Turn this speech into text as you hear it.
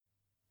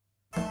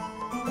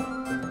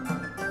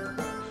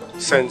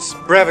since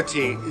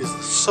brevity is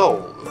the soul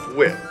of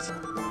wit.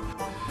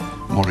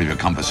 More of your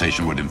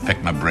conversation would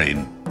infect my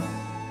brain.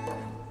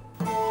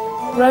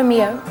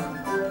 Romeo,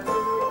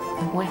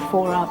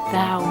 wherefore art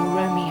thou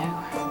Romeo?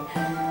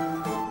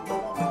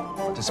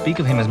 To speak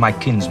of him as my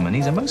kinsman,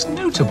 he's a most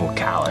notable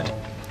coward,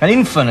 an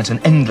infinite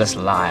and endless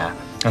liar,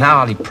 an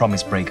hourly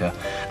promise-breaker,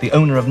 the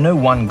owner of no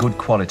one good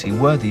quality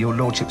worthy your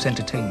lordship's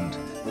entertainment.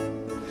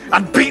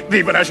 I'd beat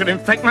thee, but I should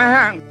infect my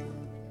hand.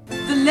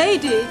 The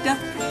lady doth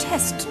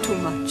protest too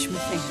much,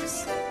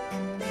 methinks.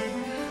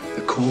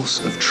 The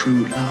course of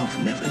true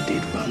love never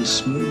did run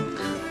smooth.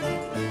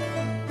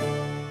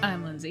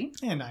 I'm Lindsay.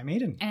 And I'm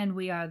Aiden. And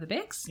we are the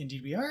Bix.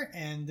 Indeed we are.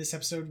 And this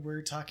episode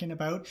we're talking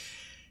about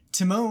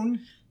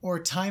Timon, or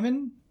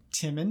Timon.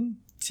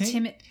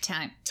 Timon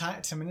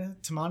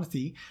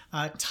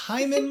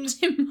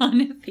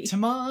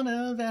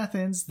of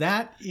Athens.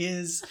 That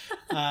is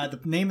the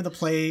name of the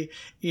play.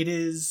 It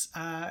is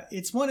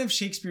it's one of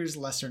Shakespeare's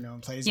lesser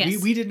known plays.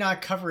 Yes. We did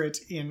not cover it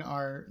in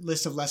our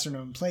list of lesser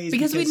known plays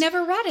because we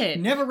never read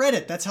it. Never read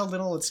it. That's how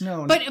little it's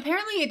known. But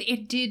apparently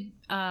it did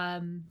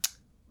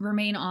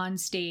remain on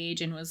stage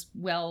and was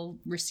well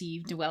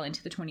received well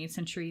into the 20th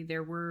century.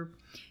 There were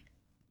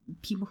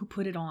people who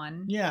put it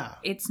on. Yeah.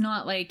 It's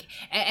not like,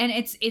 and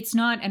it's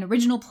not an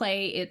original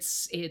play.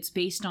 It's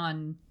based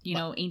on,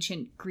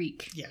 ancient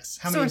Greek. Yes.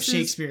 How many of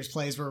Shakespeare's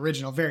plays were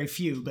original? Very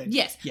few, but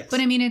yes.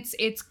 But I mean,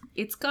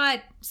 it's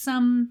got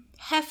some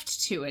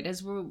heft to it,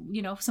 as we're,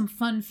 some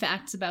fun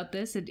facts about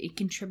this. It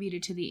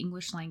contributed to the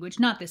English language,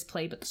 not this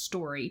play, but the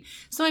story.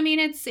 So I mean,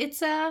 it's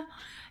a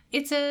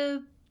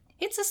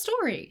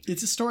story.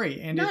 It's a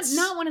story, and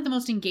not one of the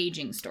most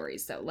engaging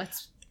stories, though.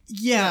 Let's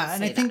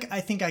and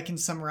I think I can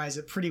summarize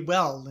it pretty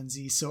well,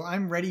 Lindsay. So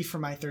I'm ready for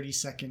my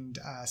 30-second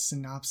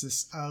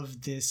synopsis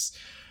of this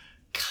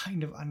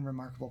kind of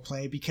unremarkable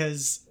play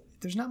because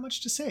there's not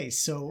much to say.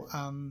 So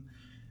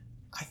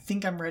I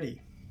think I'm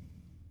ready.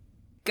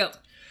 Go.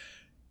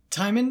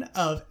 Timon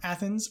of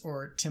Athens,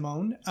 or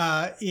Timon,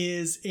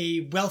 is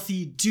a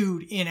wealthy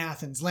dude in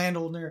Athens,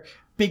 landowner,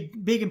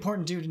 big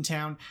important dude in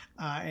town,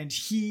 and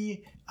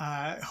he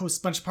hosts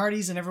a bunch of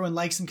parties, and everyone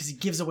likes him because he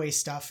gives away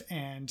stuff,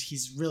 and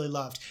he's really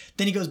loved.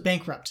 Then he goes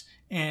bankrupt,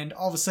 and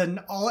all of a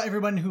sudden,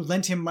 everyone who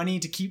lent him money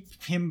to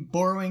keep him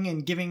borrowing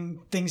and giving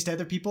things to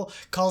other people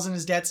calls in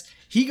his debts.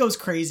 He goes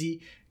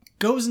crazy,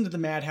 goes into the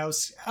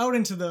madhouse, out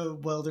into the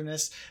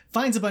wilderness,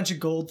 finds a bunch of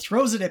gold,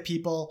 throws it at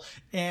people,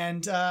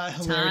 and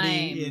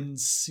hilarity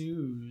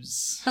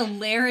ensues.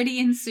 Hilarity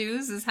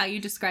ensues is how you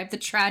describe the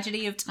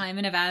tragedy of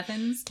Timon of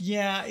Athens?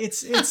 Yeah,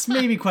 it's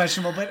maybe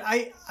questionable, but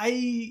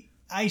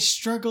I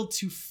struggle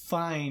to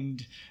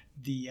find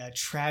the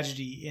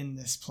tragedy in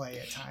this play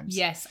at times.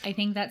 Yes, I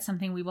think that's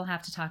something we will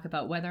have to talk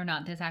about, whether or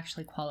not this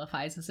actually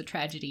qualifies as a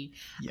tragedy,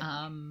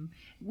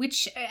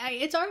 which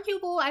it's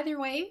arguable either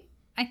way.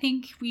 I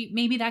think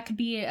maybe that could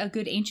be a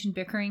good ancient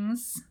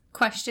bickerings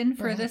question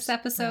for this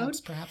episode.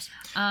 Perhaps.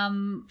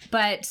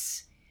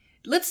 But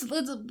let's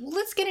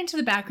get into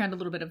the background a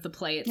little bit of the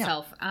play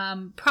itself.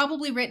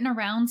 Probably written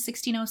around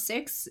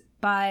 1606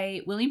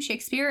 by William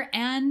Shakespeare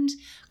and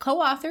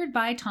co-authored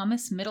by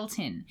Thomas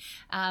Middleton.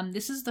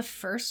 This is the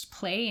first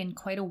play in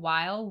quite a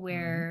while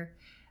where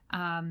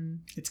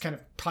it's kind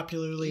of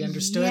popularly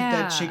understood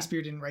that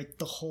Shakespeare didn't write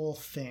the whole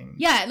thing.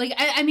 Yeah, like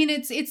I mean,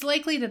 it's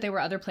likely that there were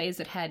other plays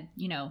that had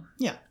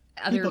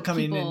other people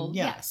coming in,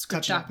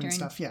 script doctor and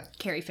stuff.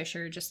 Carrie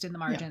Fisher just in the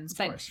margins, of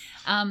course.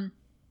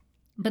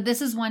 But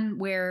this is one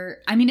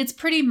where I mean, it's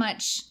pretty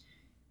much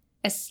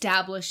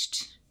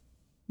established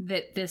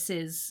that this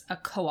is a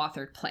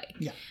co-authored play.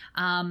 Yeah.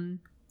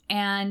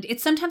 And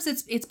sometimes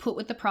it's put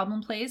with the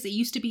problem plays. It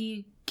used to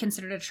be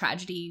considered a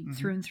tragedy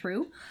through and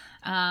through.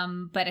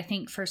 But I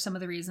think for some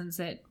of the reasons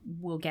that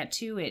we'll get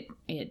to,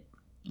 it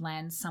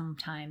lands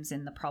sometimes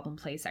in the problem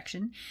play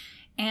section.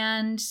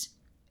 And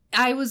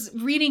I was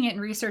reading it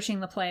and researching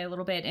the play a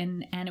little bit,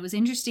 and it was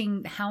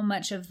interesting how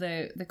much of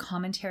the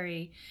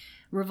commentary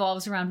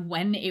revolves around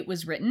when it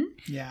was written.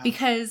 Yeah.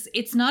 Because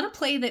it's not a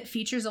play that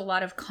features a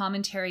lot of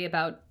commentary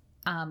about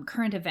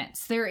current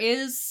events. There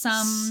is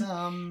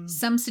some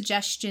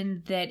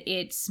suggestion that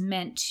it's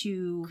meant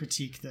to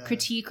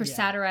critique or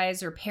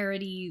satirize or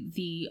parody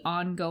the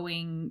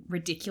ongoing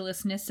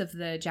ridiculousness of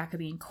the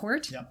Jacobean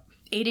court. Yep.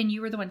 Aiden,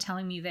 you were the one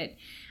telling me that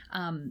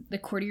the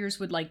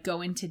courtiers would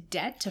go into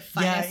debt to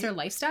finance their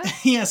lifestyle.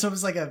 Yeah, so it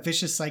was like a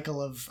vicious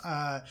cycle of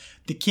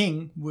the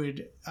king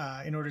would,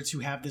 in order to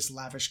have this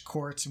lavish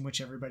court in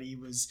which everybody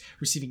was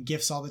receiving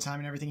gifts all the time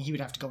and everything, he would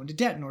have to go into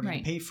debt in order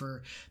to pay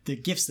for the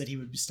gifts that he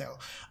would bestow.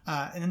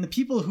 And then the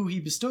people who he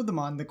bestowed them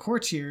on, the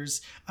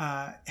courtiers,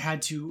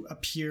 had to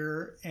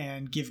appear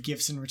and give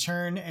gifts in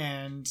return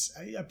and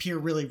appear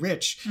really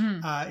rich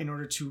in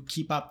order to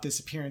keep up this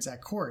appearance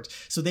at court.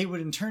 So they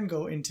would in turn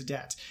go into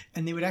debt,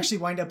 and they would actually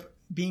wind up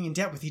being in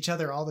debt with each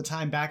other all the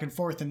time, back and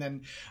forth, and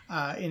then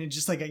in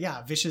just like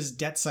a vicious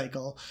debt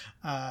cycle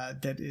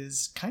that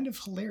is kind of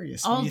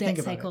hilarious. All when you debt think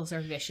about cycles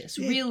are vicious,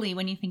 really.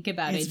 When you think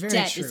about it,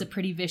 debt true. is a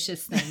pretty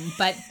vicious thing.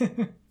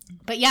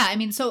 But yeah, I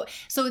mean, so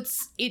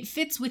it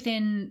fits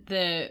within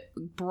the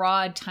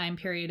broad time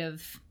period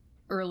of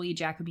early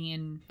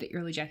Jacobean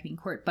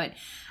court, but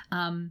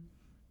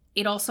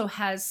it also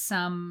has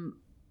some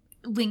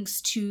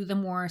links to the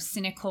more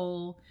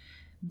cynical,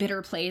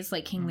 bitter plays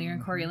like King Lear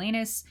and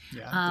Coriolanus.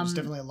 Yeah, there's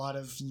definitely a lot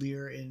of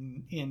Lear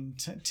in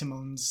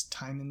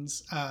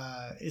Timon's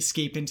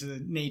escape into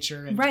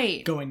nature and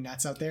going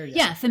nuts out there.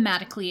 Yeah,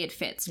 thematically it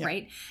fits,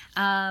 right?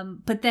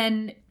 But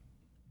then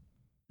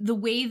the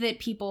way that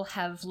people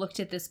have looked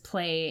at this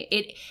play,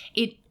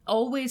 it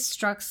always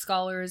struck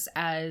scholars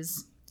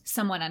as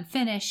somewhat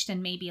unfinished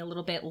and maybe a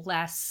little bit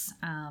less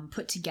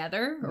put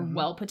together or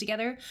well put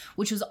together,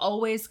 which was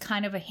always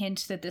kind of a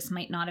hint that this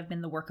might not have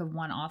been the work of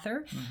one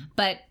author.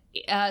 But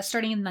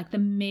starting in like the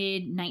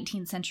mid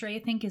 19th century, I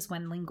think, is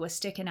when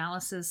linguistic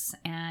analysis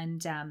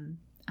and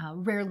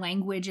rare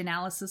language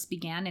analysis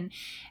began,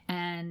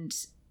 and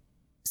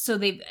so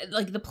they've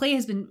like the play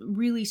has been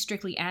really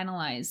strictly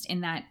analyzed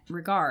in that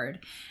regard.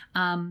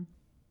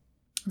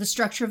 The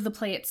structure of the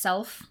play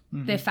itself,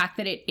 the fact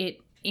that it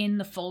in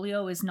the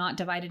folio is not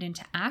divided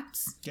into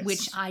acts,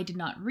 which I did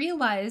not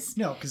realize.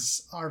 No,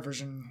 because our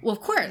version, well,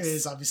 of course,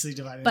 is obviously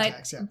divided into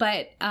acts. Yeah.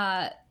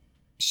 But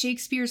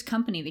Shakespeare's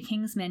company, the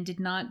King's Men, did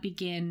not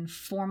begin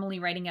formally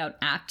writing out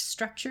act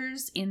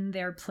structures in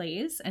their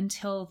plays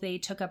until they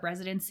took up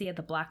residency at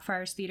the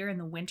Blackfriars Theatre in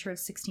the winter of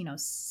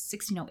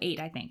 1608,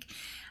 I think.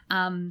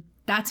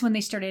 That's when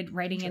they started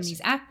writing in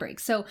these act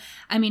breaks. So,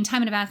 I mean,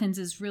 Timon of Athens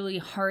is really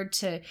hard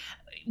to...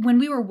 When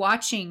we were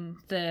watching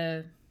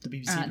the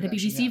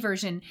BBC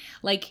version,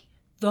 like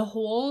the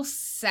whole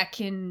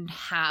second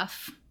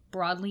half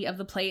broadly of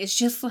the play is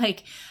just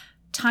like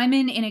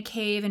Timon in a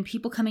cave and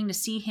people coming to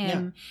see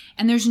him,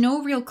 and there's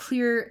no real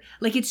clear,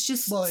 like it's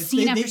just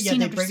scene after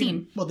scene after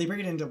scene. They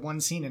break it into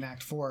one scene in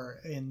Act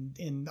 4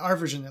 in our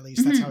version, at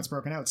least. That's how it's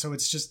broken out. So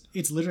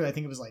it's literally, I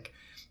think it was like,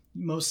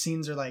 most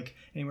scenes are like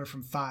anywhere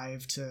from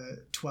 5 to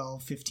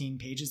 12, 15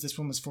 pages. This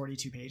one was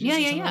 42 pages or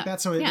something like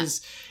that. So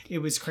it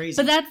was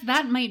crazy. But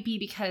that might be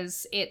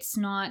because it's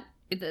not,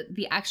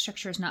 the act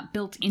structure is not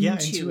built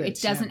into it.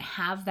 Doesn't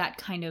have that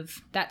kind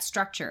of, that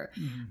structure,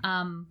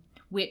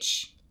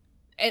 which,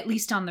 at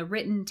least on the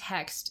written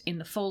text in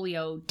the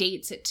folio,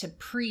 dates it to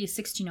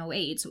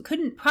pre-1608. So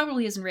it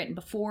probably isn't written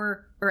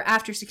before or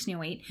after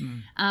 1608.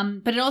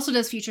 But it also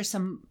does feature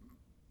some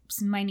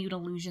minute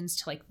allusions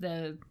to like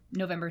the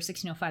November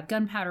 1605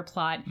 gunpowder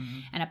plot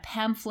and a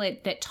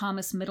pamphlet that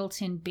Thomas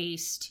Middleton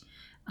based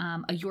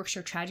a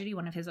Yorkshire Tragedy,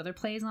 one of his other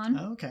plays, on.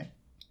 Oh, okay.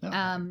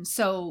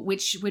 So,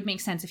 which would make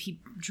sense if he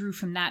drew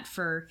from that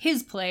for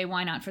his play.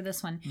 Why not for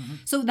this one?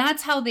 So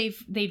that's how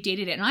they've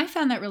dated it, and I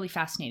found that really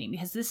fascinating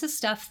because this is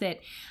stuff that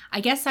I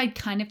guess I'd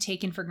kind of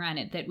taken for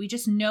granted, that we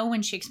just know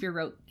when Shakespeare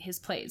wrote his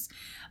plays,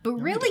 but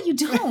really you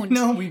don't.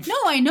 No,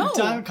 I know.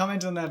 We've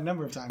commented on that a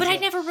number of times. But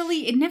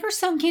it never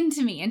sunk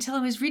into me until I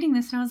was reading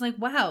this, and I was like,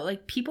 wow,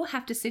 like people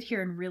have to sit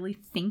here and really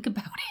think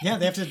about it. Yeah,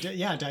 they have to.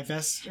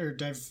 Divest or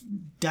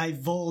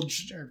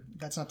divulge, or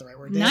that's not the right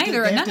word.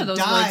 None of those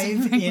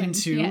dive words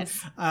into.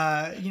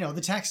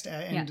 The text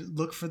and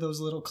look for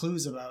those little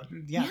clues about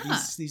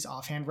these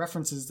offhand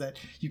references that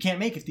you can't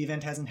make if the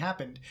event hasn't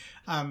happened.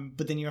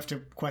 But then you have to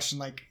question,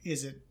 like,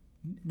 is it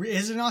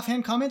an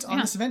offhand comment on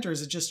this event, or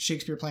is it just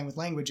Shakespeare playing with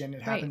language and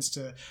it happens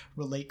to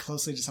relate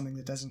closely to something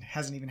that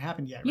hasn't even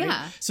happened yet? Right?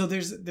 Yeah. So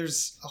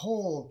there's a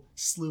whole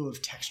slew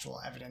of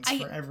textual evidence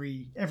for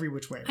every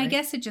which way. Right? I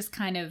guess it just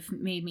kind of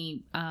made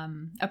me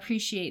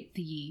appreciate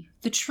the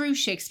true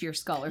Shakespeare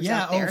scholars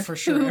out there. Oh, for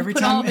sure. Every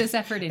time all this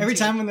effort into every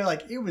time when they're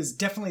like, it was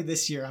definitely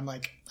this year, I'm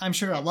like, I'm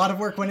sure a lot of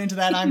work went into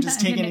that. I'm just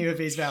taking you at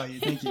face value.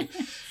 Thank you.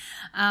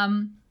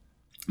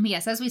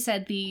 Yes, as we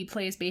said, the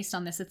play is based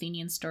on this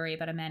Athenian story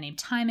about a man named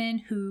Timon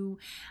who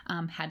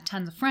had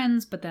tons of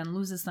friends, but then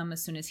loses them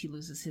as soon as he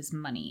loses his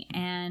money.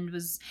 And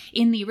was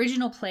in the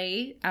original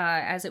play,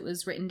 as it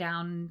was written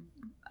down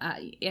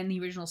in the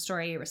original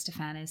story,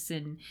 Aristophanes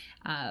and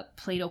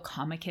Plato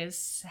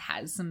Comicus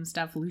has some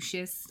stuff.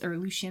 Lucian,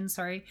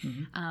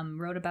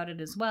 wrote about it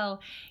as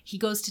well. He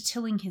goes to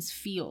tilling his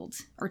field,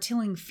 or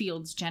tilling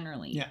fields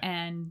generally,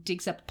 and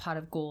digs up a pot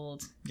of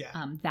gold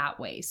that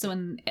way. So,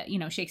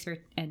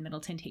 Shakespeare and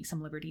Middleton take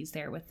some liberties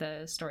there with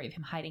the story of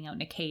him hiding out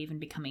in a cave and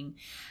becoming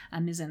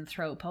a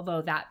misanthrope,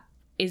 although that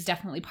is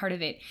definitely part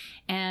of it.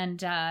 And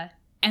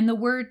the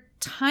word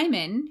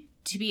Timon,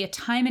 to be a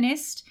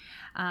Timonist,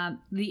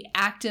 the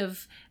act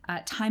of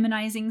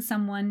Timonizing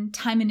someone,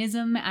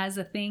 Timonism as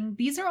a thing.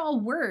 These are all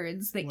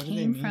words that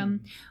came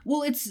from.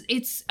 Well,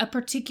 it's a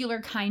particular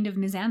kind of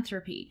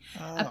misanthropy,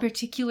 a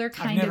particular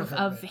kind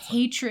of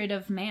hatred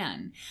of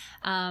man,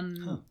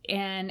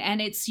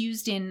 and it's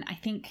used in, I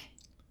think,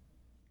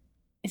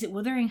 is it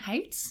Wuthering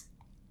Heights?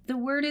 The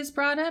word is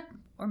brought up.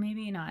 Or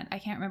maybe not. I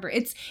can't remember.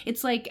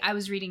 It's like I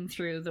was reading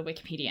through the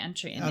Wikipedia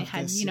entry, and they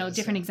had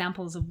different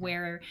examples of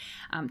where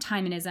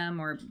Timonism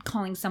or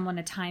calling someone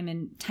a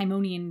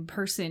Timonian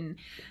person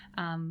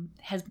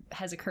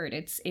has occurred.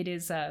 It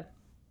is a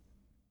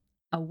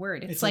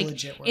word. It's like a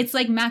legit word. It's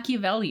like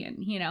Machiavellian,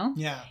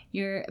 Yeah.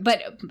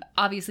 But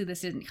obviously this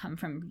didn't come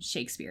from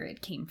Shakespeare.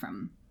 It came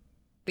from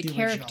the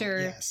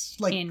character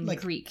original, in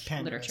Greek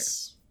Pandarus. literature.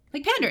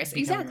 Like Pandarus, becoming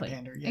exactly. a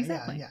pander.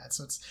 Exactly. Yeah.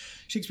 So it's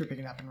Shakespeare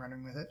picking up and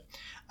running with it.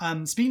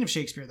 Speaking of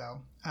Shakespeare,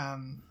 though,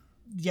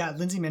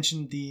 Lindsay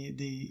mentioned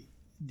the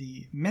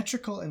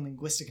metrical and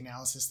linguistic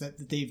analysis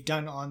that they've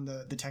done on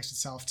the text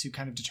itself to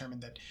kind of determine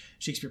that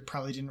Shakespeare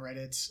probably didn't write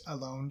it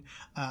alone.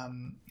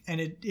 And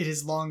it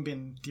has long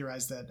been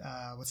theorized that,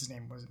 what's his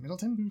name? Was it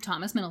Middleton?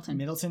 Thomas Middleton.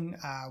 Middleton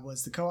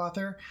was the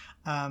co-author.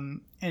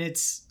 And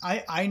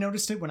I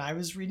noticed it when I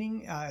was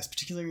reading,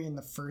 particularly in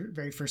the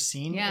very first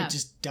scene. Yeah. It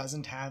just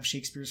doesn't have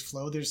Shakespeare's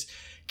flow. There's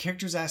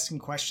characters asking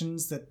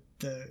questions that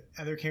the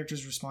other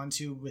characters respond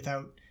to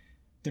without...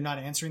 They're not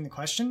answering the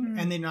question,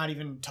 and they're not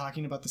even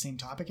talking about the same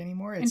topic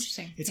anymore.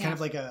 Interesting. It's kind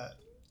of like a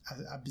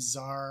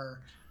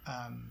bizarre...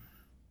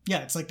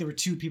 it's like there were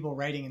two people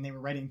writing, and they were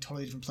writing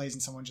totally different plays,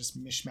 and someone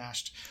just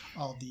mishmashed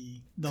all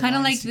the kind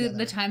of like together.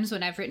 the times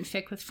when I've written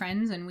fic with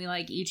friends, and we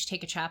like each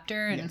take a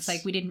chapter, and it's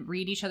like we didn't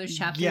read each other's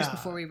chapters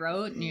before we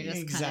wrote, and you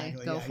just kind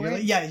of go for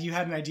it. You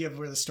had an idea of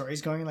where the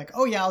story's going, like,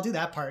 oh yeah, I'll do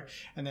that part,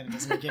 and then it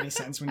doesn't make any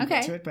sense when you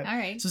get to it. But all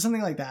right. So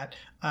something like that.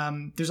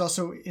 There's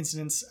also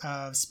incidents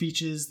of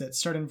speeches that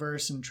start in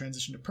verse and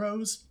transition to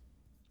prose,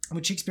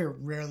 which Shakespeare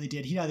rarely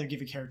did. He'd either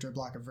give a character a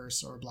block of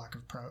verse or a block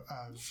of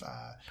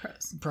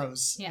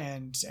prose,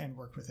 and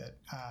work with it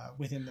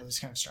within those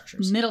kind of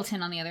structures.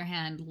 Middleton, on the other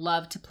hand,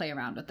 loved to play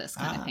around with this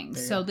kind of thing.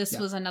 So this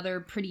was another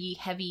pretty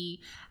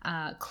heavy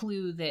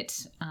clue that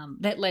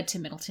led to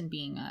Middleton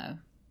being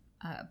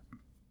I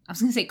was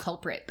going to say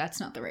culprit.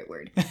 That's not the right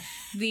word.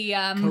 The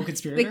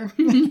co-conspirator.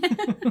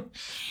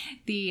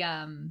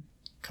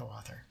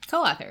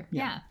 Co-author.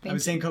 Yeah. I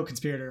was saying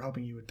co-conspirator,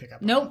 hoping you would pick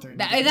up. Nope.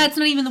 That's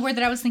not even the word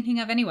that I was thinking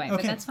of anyway,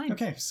 but that's fine.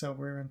 Okay, so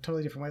we're on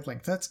totally different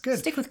wavelength. That's good.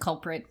 Stick with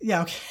culprit.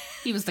 Yeah, okay.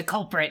 He was the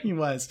culprit. He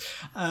was.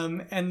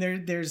 And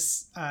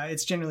there's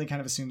it's generally kind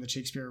of assumed that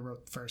Shakespeare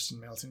wrote first and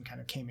Middleton kind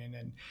of came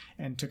in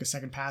and took a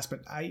second pass.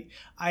 But I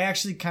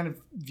actually kind of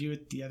view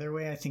it the other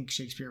way. I think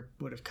Shakespeare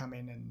would have come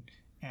in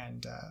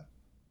and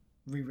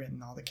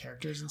rewritten all the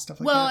characters and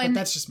stuff like that, but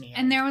that's just me.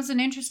 And there was an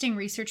interesting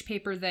research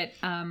paper that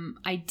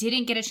I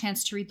didn't get a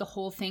chance to read the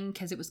whole thing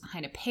because it was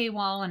behind a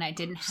paywall and I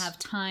didn't have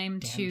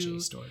time to...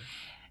 JSTOR.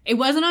 It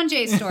wasn't on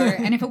JSTOR,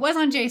 and if it was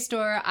on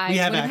JSTOR, I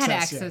would have had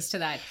access to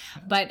that.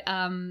 But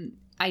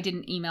I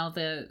didn't email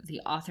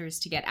the authors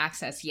to get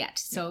access yet.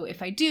 So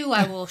if I do,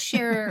 I will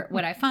share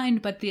what I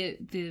find. But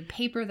the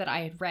paper that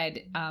I had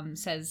read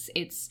says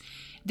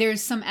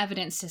there's some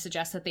evidence to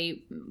suggest that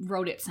they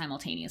wrote it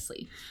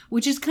simultaneously,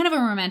 which is kind of a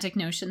romantic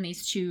notion.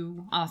 These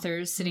two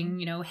authors sitting,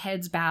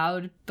 heads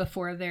bowed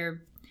before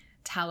their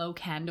tallow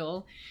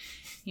candle,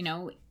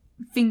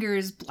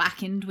 fingers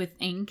blackened with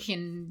ink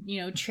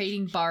and,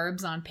 trading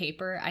barbs on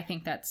paper. I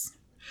think that's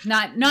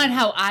not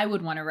how I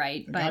would want to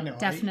write, but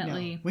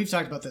definitely. We've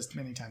talked about this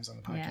many times on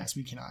the podcast. Yeah.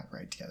 We cannot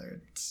write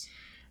together. It's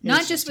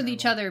not just with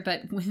each other,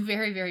 but with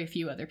very, very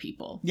few other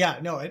people. Yeah,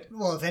 no.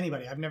 If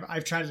anybody,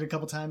 I've tried it a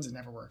couple times. It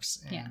never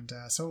works. And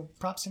so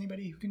props to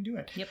anybody who can do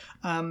it. Yep.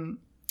 And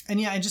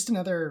just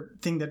another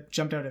thing that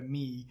jumped out at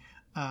me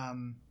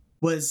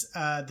was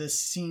the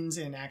scenes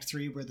in Act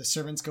 3 where the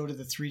servants go to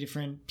the three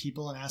different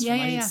people and ask for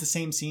money. It's the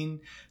same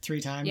scene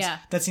 3 times. Yeah.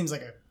 That seems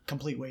like a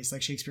complete waste.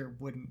 Like Shakespeare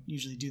wouldn't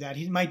usually do that.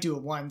 He might do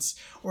it once,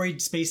 or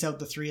he'd space out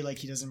the 3 like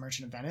he does in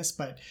Merchant of Venice,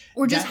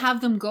 or just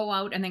have them go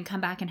out and then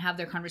come back and have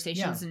their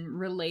conversations and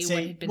relay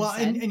what had been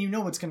said. And you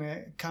know what's going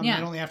to come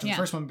not only after the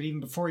first one, but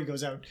even before he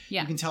goes out.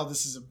 You can tell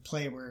this is a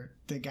play where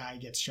the guy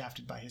gets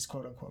shafted by his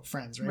quote unquote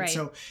friends, right?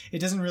 So it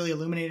doesn't really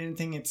illuminate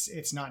anything.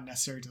 It's not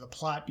necessary to the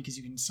plot because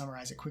you can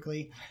summarize it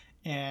quickly,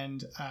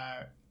 and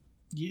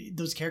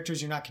those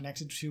characters you're not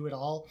connected to at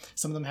all.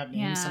 Some of them have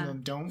names, some of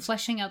them don't.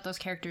 Fleshing out those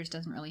characters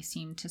doesn't really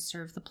seem to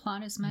serve the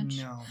plot as much.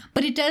 No.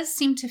 But it does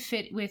seem to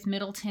fit with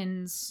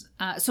Middleton's...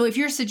 so if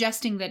you're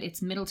suggesting that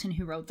it's Middleton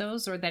who wrote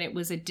those, or that it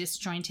was a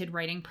disjointed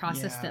writing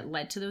process that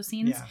led to those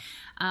scenes,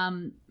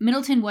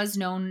 Middleton was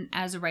known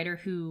as a writer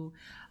who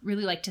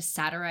really liked to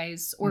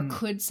satirize, or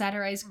could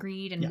satirize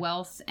greed and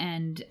wealth,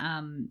 and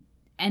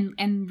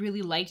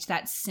really liked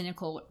that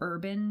cynical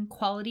urban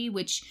quality,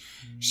 which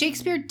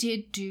Shakespeare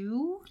did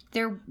do.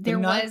 There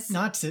was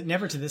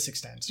never to this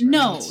extent. Right?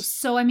 No.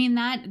 So I mean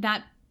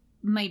that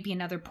might be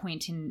another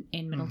point in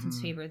Middleton's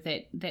favor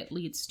that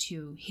leads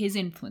to his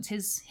influence,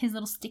 his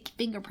little sticky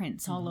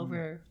fingerprints all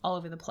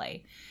over the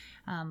play.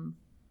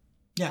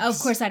 Of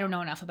course, I don't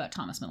know enough about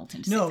Thomas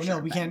Middleton.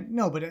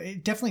 But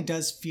it definitely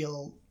does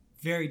feel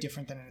very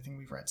different than anything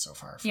we've read so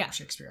far from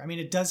Shakespeare. I mean,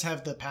 it does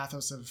have the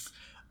pathos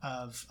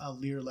of a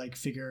Lear-like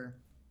figure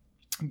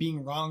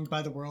being wronged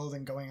by the world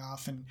and going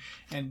off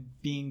and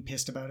being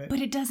pissed about it. But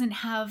it doesn't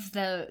have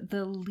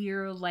the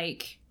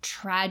Lear-like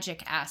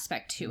tragic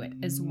aspect to it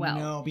as well.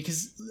 No,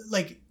 because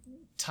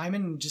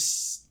Timon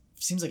just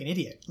seems like an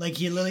idiot.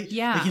 He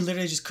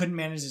literally just couldn't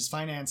manage his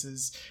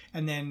finances,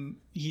 and then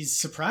he's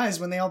surprised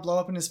when they all blow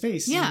up in his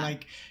face. Yeah.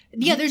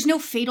 There's no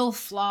fatal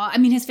flaw. I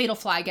mean, his fatal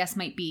flaw, I guess,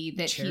 might be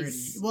that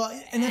charity.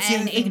 And that's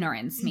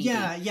ignorance, maybe.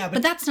 Yeah.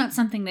 But that's not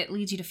something that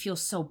leads you to feel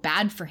so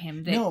bad for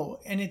him. That,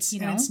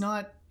 it's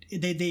not.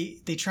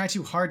 They try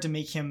too hard to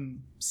make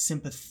him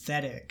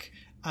sympathetic.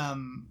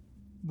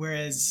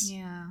 Whereas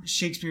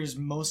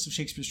most of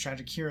Shakespeare's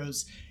tragic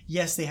heroes,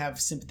 yes, they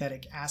have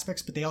sympathetic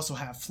aspects, but they also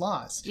have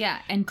flaws. Yeah,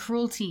 and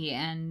cruelty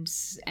and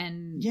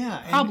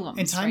problems.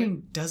 And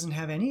Timon doesn't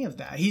have any of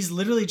that. He's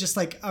literally just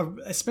like,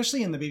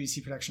 especially in the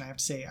BBC production, I have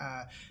to say,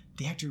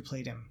 the actor who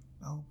played him,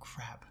 oh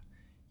crap.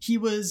 He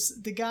was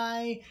the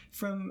guy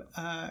from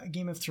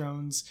Game of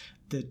Thrones,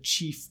 the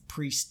chief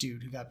priest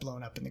dude who got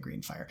blown up in the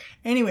green fire.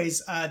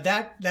 Anyways,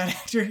 that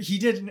actor, he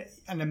did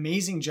an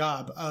amazing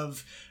job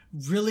of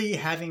really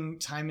having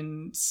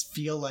Timon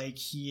feel like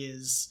he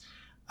is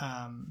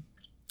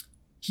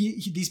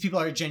these people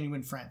are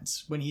genuine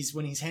friends when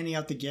he's handing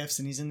out the gifts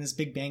and he's in this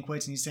big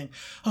banquet and he's saying,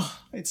 oh,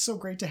 it's so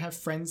great to have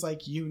friends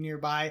like you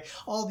nearby.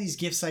 All these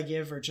gifts I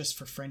give are just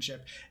for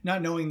friendship,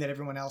 not knowing that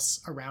everyone else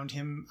around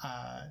him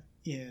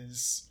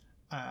is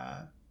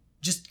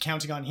just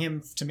counting on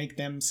him to make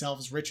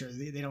themselves richer.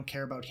 They don't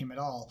care about him at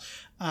all.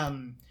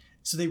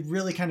 So they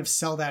really kind of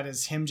sell that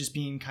as him just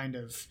being kind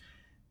of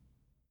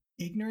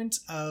ignorant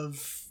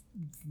of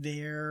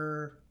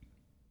their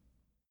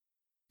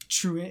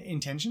true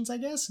intentions, I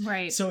guess.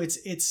 Right. So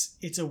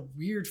it's a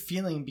weird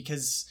feeling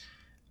because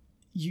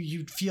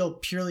you feel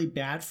purely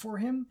bad for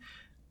him.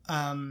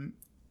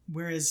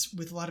 Whereas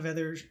with a lot of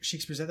other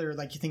Shakespeare's other,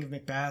 like you think of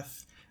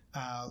Macbeth,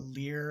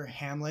 Lear,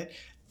 Hamlet,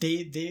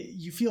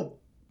 you feel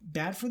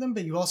bad for them,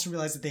 but you also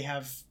realize that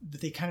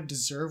they kind of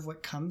deserve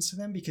what comes to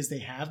them because they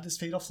have this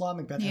fatal flaw.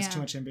 Macbeth has too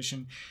much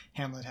ambition.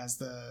 Hamlet has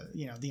the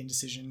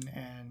indecision,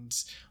 and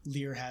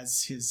Lear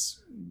has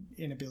his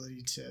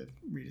inability to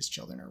read his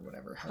children or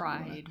whatever.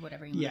 Pride,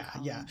 whatever you want to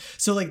call it.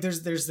 So like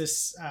there's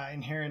this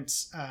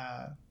inherent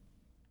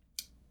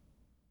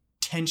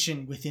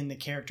tension within the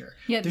character.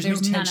 Yeah, there's no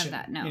tension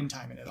none of that, in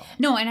Timon at all.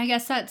 No, and I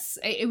guess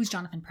it was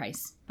Jonathan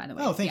Pryce, by the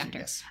way. Oh, thank you. Actor.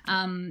 Yes.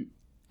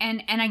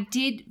 And I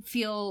did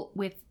feel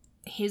with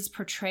his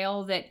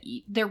portrayal that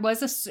there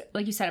was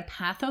like you said, a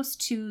pathos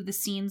to the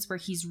scenes where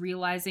he's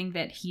realizing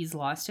that he's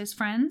lost his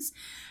friends,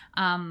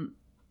 and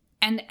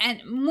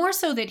more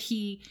so that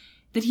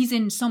he's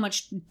in so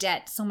much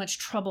debt, so much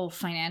trouble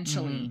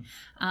financially,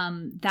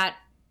 that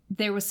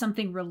there was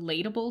something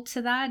relatable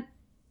to that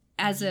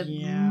as a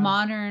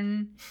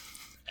modern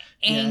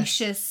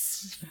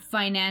anxious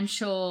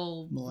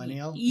financial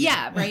millennial.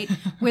 Yeah, right.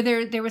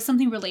 Where there was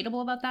something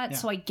relatable about that.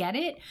 So I get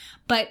it,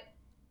 but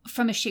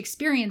from a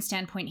Shakespearean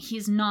standpoint,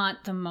 he's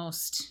not the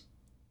most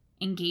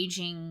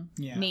engaging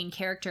main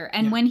character.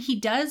 And when he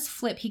does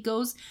flip, he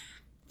goes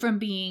from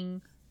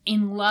being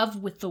in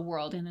love with the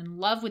world and in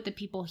love with the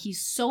people. He's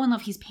so in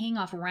love. He's paying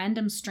off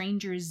random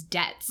strangers'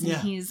 debts. And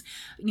he's,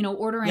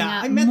 ordering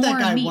out I met more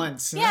that guy meat.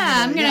 once.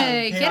 I'm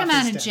gonna get him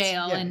out of debts.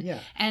 jail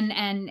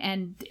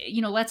and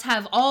let's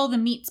have all the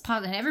meats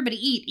pot and everybody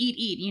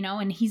eat,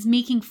 and he's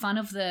making fun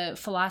of the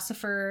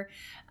philosopher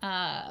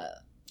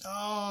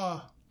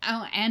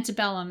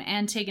Antebellum,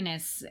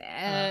 Antigonus,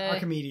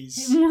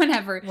 Archimedes,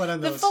 whatever,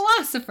 the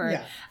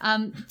philosopher,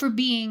 for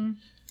being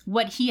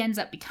what he ends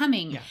up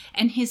becoming.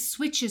 And his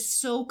switch is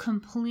so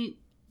complete.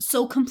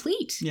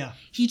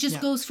 He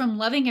just goes from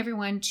loving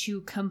everyone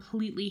to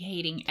completely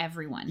hating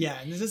everyone.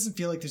 And it doesn't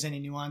feel like there's any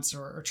nuance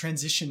or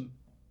transition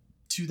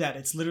to that.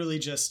 It's literally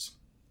just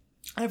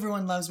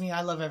everyone loves me,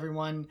 I love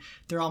everyone,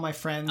 they're all my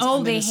friends.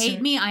 Oh, they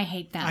hate me, I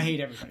hate them. I hate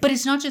everybody. But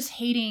it's not just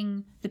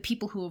hating the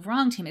people who have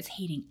wronged him, it's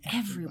hating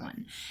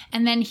everyone.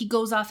 And then he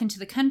goes off into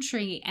the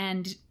country,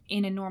 and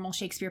in a normal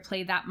Shakespeare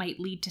play that might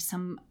lead to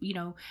some,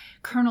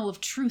 kernel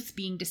of truth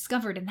being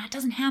discovered, and that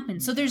doesn't happen.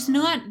 So there's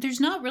not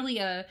really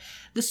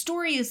the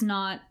story is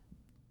not.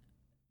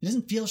 It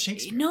doesn't feel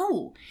Shakespeare.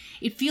 No,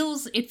 it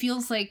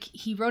feels like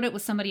he wrote it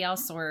with somebody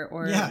else, or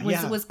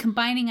was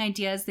combining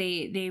ideas.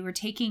 They were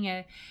taking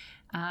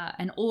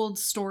an old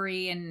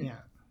story and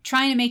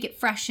trying to make it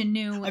fresh and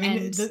new. I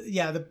mean,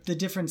 the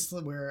difference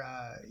where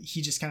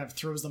he just kind of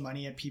throws the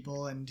money at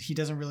people and he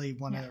doesn't really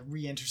want to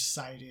re-enter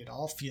society at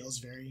all feels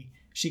very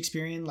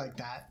Shakespearean, like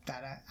that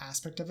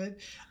aspect of it.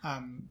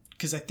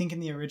 Because I think in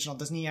the original,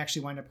 doesn't he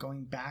actually wind up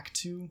going back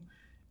to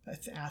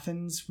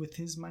Athens with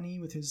his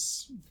money, with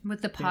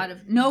the pot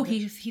of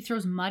he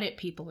throws mud at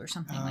people or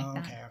something like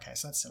that. Okay,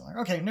 so that's similar.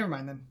 Okay, never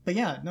mind then. But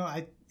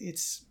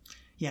it's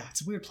a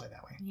weird play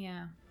that way.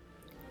 Yeah.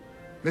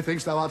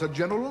 Methinks thou art a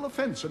general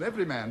offence, and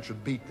every man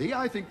should beat thee.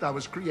 I think thou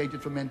was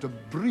created for men to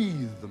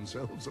breathe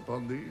themselves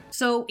upon thee.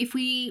 So if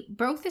we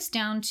broke this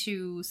down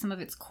to some of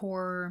its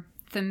core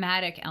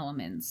thematic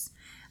elements,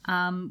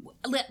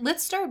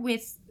 let's start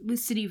with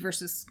city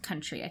versus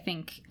country, I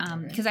think,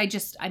 because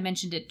I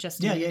mentioned it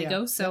just a minute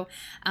ago. So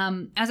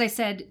as I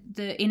said,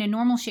 in a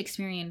normal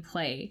Shakespearean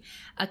play,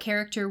 a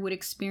character would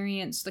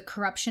experience the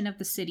corruption of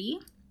the city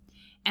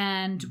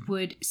and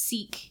would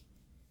seek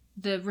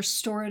the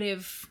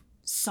restorative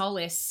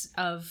solace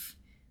of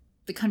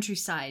the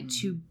countryside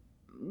to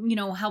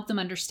help them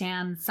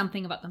understand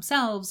something about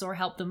themselves or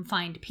help them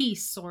find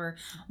peace or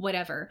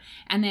whatever,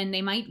 and then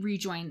they might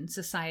rejoin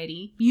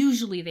society.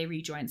 Usually they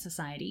rejoin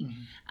society.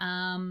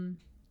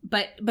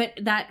 But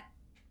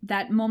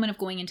that moment of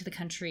going into the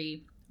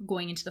country,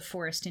 going into the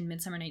forest in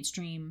Midsummer Night's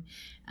Dream,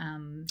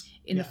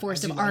 in the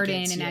Forest of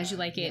Arden, and As You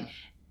Like It,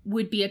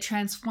 would be a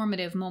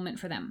transformative moment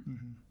for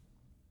them.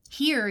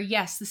 Here,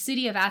 yes, the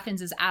city of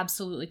Athens is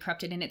absolutely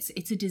corrupted, and it's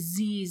a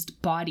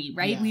diseased body,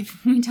 right? Yeah,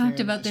 we talked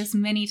about this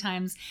many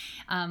times.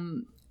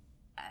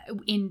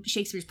 In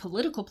Shakespeare's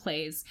political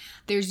plays,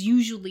 there's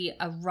usually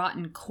a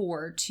rotten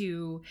core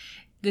to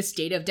the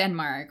state of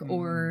Denmark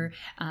or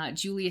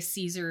Julius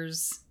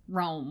Caesar's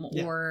Rome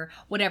or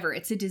whatever.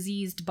 It's a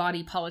diseased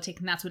body politic,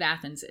 and that's what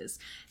Athens is.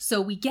 So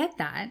we get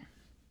that.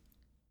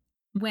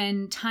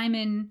 When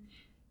Timon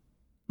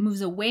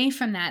moves away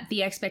from that,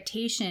 the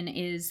expectation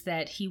is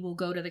that he will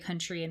go to the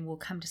country and will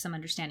come to some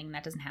understanding, and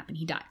that doesn't happen.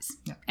 He dies.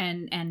 Yeah.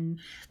 And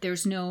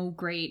there's no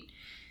great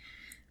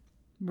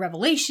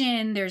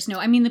revelation. There's no,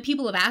 I mean, the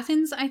people of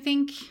Athens, I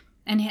think,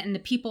 and the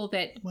people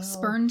that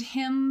spurned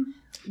him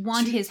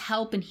want his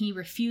help, and he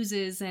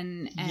refuses,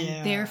 and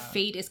their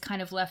fate is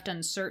kind of left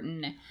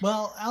uncertain.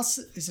 Well,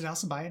 is it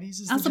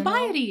Alcibiades?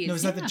 Alcibiades. No,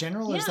 is that the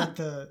general, or is that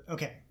the...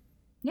 Okay.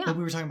 Yeah. But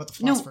we were talking about the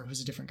philosopher,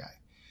 who's a different guy.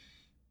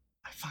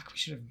 We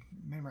should have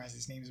memorized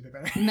these names a bit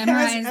better.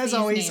 As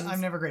always, names. I'm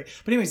never great.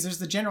 But anyways, there's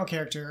the general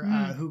character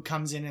who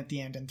comes in at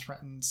the end and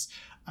threatens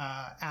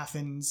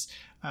Athens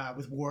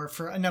with war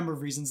for a number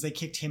of reasons. They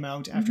kicked him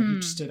out after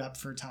he stood up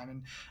for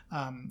Timon.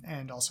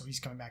 And also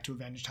he's coming back to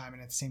avenge Timon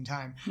at the same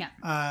time.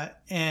 Yeah.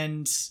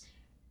 And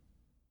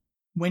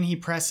when he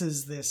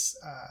presses this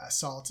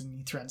assault and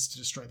he threatens to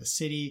destroy the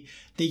city,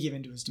 they give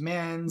in to his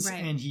demands,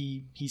 and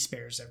he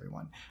spares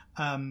everyone.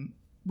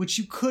 Which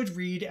you could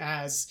read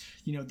as,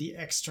 the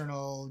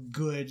external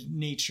good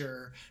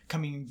nature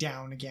coming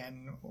down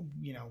again,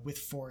 with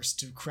force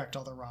to correct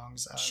all the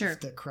wrongs of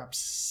the corrupt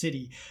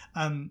city.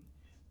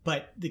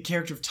 But the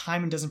character of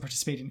Timon doesn't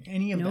participate in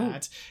any of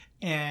that.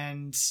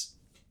 And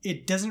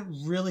it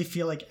doesn't really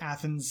feel like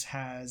Athens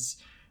has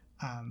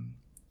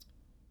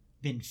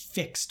been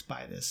fixed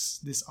by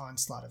this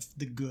onslaught of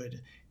the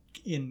good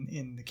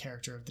in the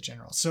character of the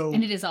general.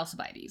 And it is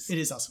Alcibiades. It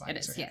is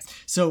Alcibiades. It is, yes.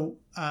 So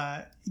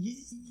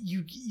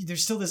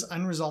there's still this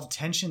unresolved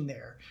tension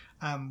there,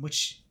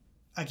 which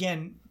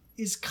again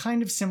is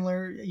kind of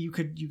similar. You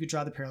could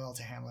draw the parallel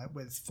to Hamlet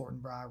with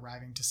Fortinbras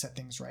arriving to set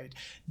things right.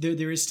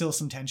 There is still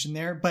some tension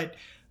there, but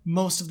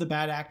most of the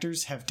bad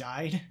actors have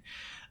died.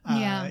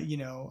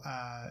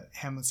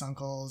 Hamlet's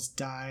uncles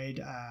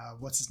died.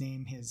 What's his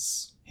name?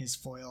 His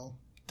foil.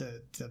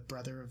 The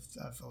brother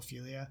of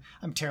Ophelia.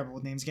 I'm terrible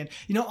with names again.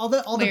 All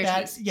the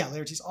bad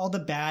Laertes. All the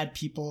bad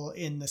people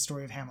in the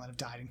story of Hamlet have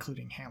died,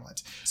 including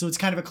Hamlet. So it's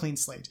kind of a clean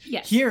slate.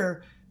 Yes.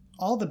 Here,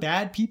 all the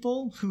bad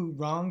people who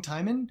wrong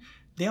Timon,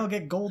 they all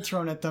get gold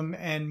thrown at them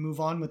and move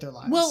on with their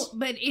lives. Well,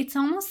 but it's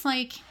almost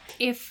like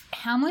if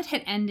Hamlet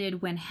had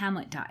ended when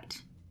Hamlet died.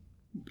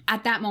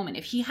 At that moment,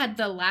 if he had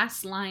the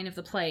last line of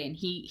the play and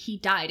he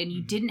died, and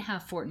you didn't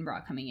have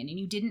Fortinbras coming in, and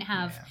you didn't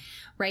have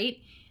right.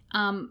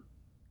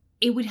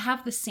 It would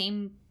have the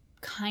same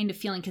kind of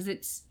feeling, because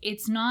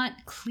it's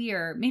not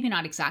clear, maybe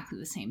not exactly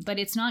the same, but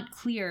it's not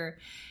clear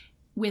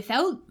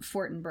without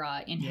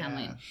Fortinbras in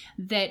Hamlet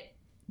that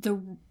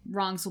the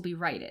wrongs will be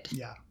righted.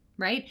 Yeah.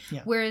 Right?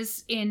 Yeah.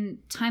 Whereas in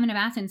Timon of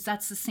Athens,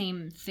 that's the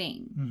same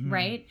thing,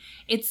 right?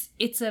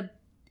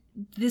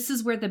 This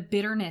is where the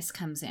bitterness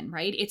comes in,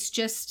 right?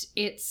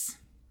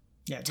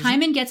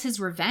 Timon gets his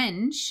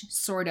revenge,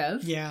 sort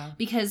of. Yeah.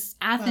 Because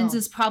Athens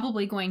is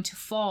probably going to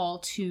fall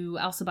to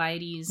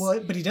Alcibiades. Well,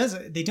 but he does.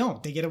 They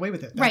don't. They get away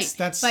with it.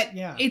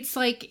 It's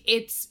like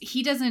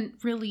he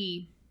doesn't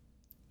really.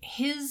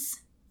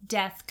 His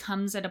death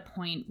comes at a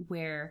point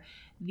where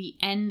the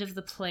end of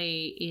the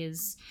play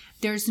is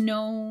there's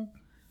no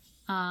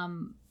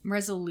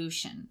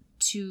resolution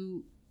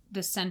to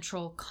the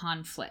central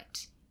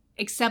conflict,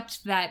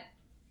 except that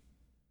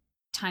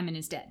Timon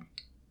is dead.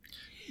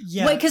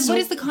 Yeah, because what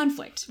is the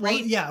conflict, right?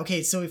 Well, yeah,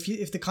 okay. So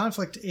if the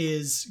conflict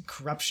is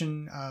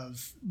corruption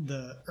of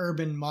the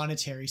urban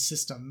monetary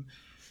system,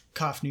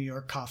 cough New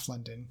York, cough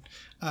London,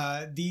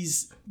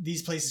 these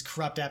places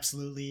corrupt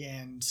absolutely,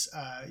 and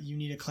you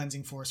need a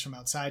cleansing force from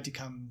outside to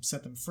come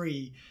set them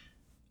free.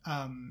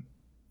 Timon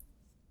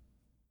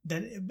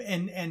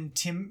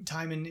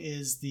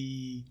is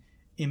the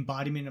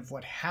embodiment of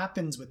what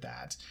happens with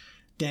that.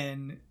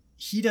 Then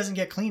he doesn't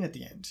get clean at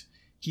the end.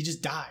 He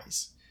just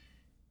dies.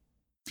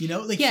 He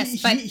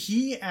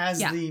as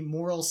the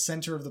moral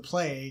center of the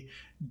play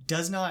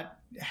does not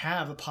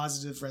have a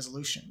positive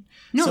resolution.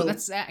 No,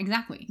 that's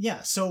exactly.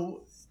 Yeah.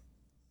 So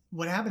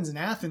what happens in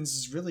Athens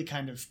is really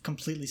kind of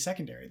completely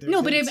secondary.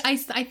 I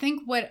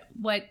think what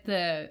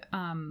the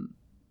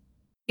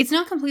it's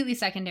not completely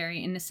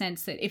secondary in the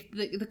sense that if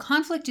the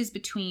conflict is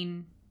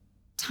between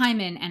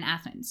Timon and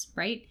Athens,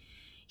 right?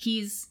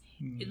 He's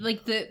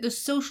like the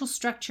social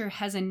structure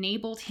has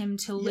enabled him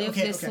to live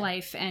this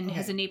life and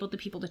has enabled the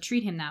people to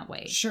treat him that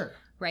way. Sure.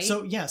 Right.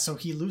 So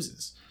he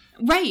loses.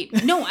 Right.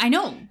 No, I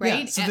know.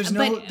 Right. So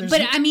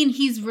I mean,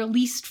 he's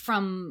released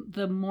from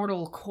the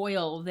mortal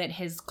coil that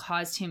has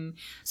caused him.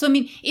 So I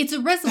mean, it's a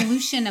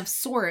resolution of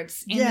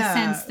sorts in the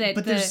sense that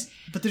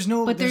there's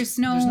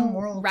no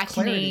moral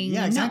reckoning. Clarity.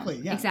 Yeah, exactly.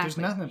 No, yeah, exactly. There's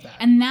nothing of that.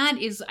 And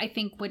that is, I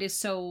think, what is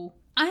so.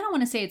 I don't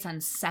want to say it's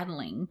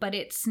unsettling, but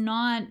it's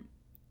not.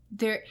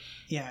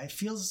 it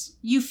feels.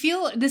 You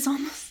feel this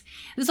almost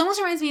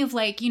reminds me of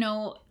like, you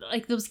know,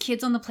 like those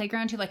kids on the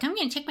playground who like, I'm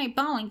going to take my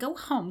ball and go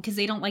home because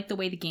they don't like the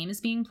way the game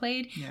is being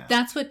played. Yeah.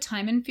 That's what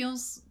Timon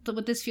feels,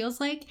 what this feels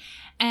like.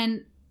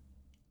 And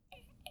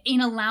in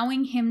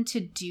allowing him to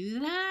do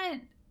that,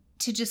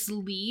 to just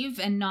leave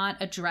and not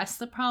address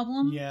the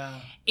problem. Yeah.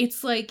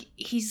 It's like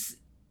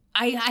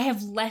I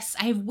have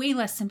way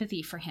less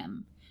sympathy for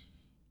him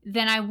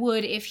than I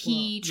would if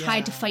he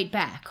tried to fight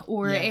back,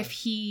 or if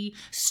he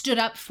stood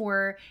up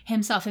for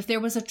himself, if there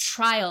was a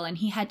trial and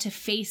he had to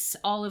face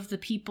all of the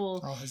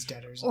people, all his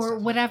debtors or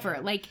whatever,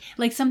 like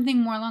something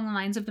more along the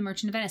lines of the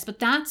Merchant of Venice. But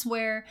that's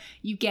where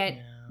you get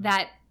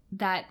that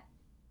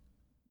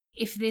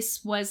if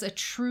this was a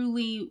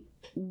truly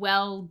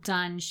well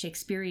done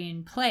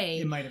Shakespearean play,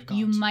 it might have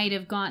you might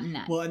have gotten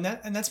that. Well, and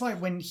that's why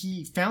when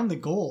he found the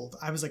gold,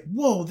 I was like,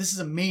 whoa, this is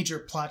a major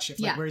plot shift.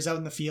 Like where he's out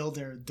in the field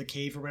or the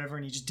cave or whatever,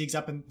 and he just digs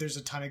up and there's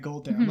a ton of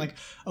gold there. I'm like,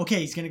 okay,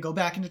 he's gonna go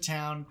back into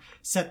town,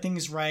 set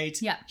things right.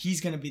 Yeah.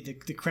 He's gonna be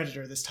the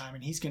creditor this time,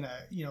 and he's gonna,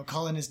 you know,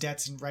 call in his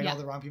debts and write all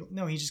the wrong people.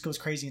 No, he just goes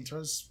crazy and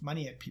throws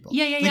money at people.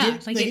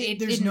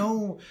 There's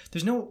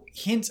no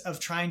hint of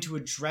trying to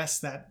address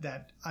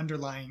that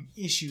underlying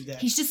issue that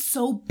he's just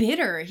so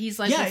bitter. He's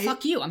like, well,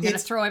 fuck you, I'm gonna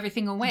throw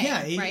everything away.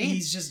 Right?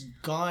 He's just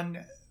gone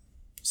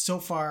so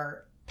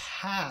far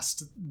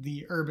past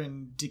the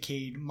urban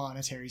decayed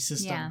monetary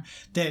system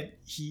that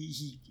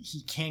he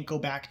can't go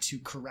back to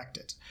correct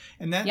it.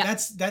 And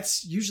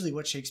that's usually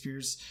what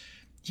Shakespeare's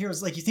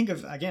heroes, like, you think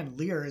of, again,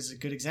 Lear is a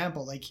good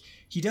example. Like,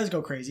 he does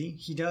go crazy,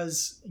 he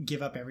does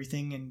give up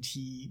everything, and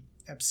he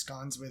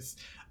absconds with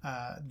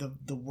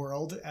the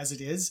world as it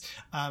is,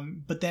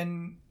 but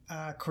then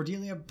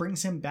Cordelia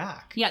brings him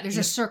back. Yeah, there's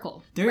a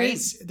circle. There right?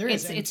 is.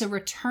 It's a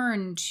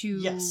return to.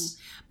 Yes,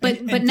 but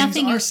and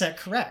nothing are set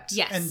correct.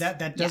 Yes, and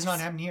that does not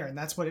happen here, and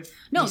that's what it.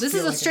 No, this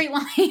is a straight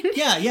line.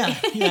 Yeah.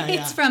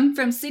 It's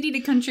from city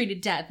to country to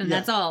death, and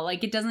that's all.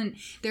 Like, it doesn't.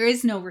 There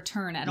is no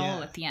return at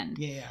all at the end.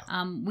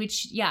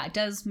 Which it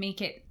does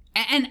make it,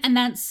 and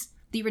that's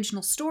the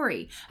original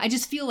story. I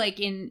just feel like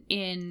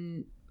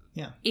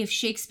if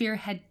Shakespeare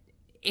had,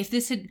 if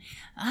this had,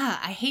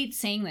 I hate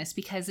saying this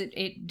because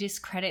it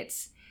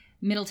discredits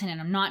Middleton, and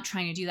I'm not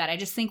trying to do that. I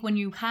just think when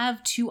you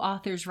have two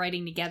authors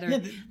writing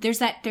together, there's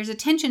a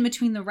tension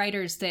between the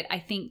writers that I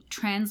think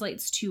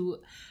translates to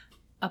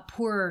a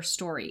poorer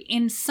story.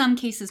 In some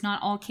cases,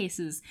 not all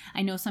cases.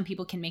 I know some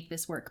people can make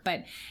this work,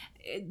 but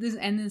this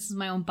is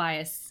my own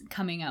bias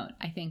coming out,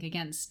 I think,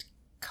 against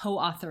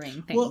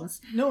co-authoring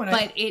things.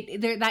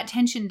 That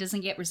tension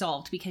doesn't get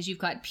resolved because you've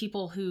got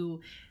people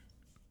who.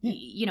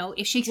 You know,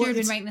 if Shakespeare had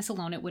been writing this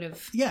alone, it would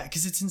have... Yeah,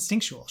 because it's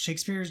instinctual.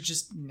 Shakespeare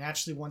just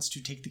naturally wants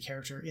to take the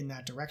character in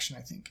that direction,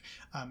 I think.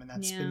 And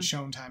that's been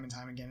shown time and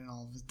time again in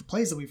all of the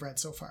plays that we've read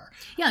so far.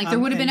 Yeah, like there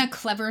would have been a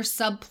clever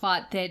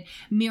subplot that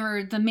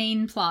mirrored the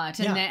main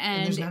plot. And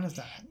there's none of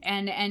that.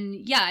 And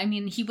yeah, I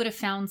mean, he would have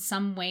found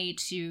some way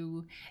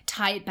to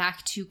tie it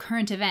back to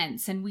current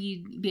events, and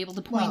we'd be able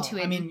to point to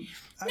it. I mean...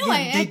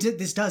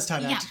 this does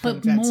tie back to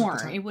current events. Yeah,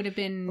 but more. It would have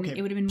been.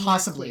 It would have been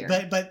possibly, more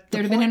clear. but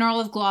there'd have been an Earl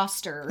of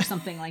Gloucester or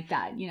something like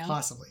that. You know,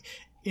 possibly.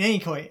 In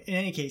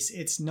any case,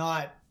 it's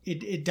not.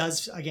 It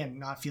does again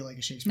not feel like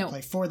a Shakespeare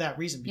play for that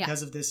reason,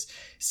 because of this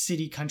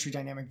city country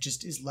dynamic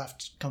just is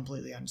left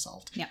completely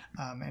unsolved. Yeah,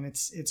 and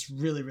it's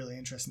really, really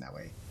interesting that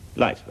way.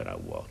 Life's but a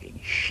walking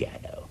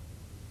shadow.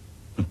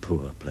 A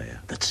poor player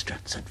that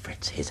struts and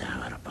frets his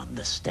hour upon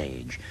the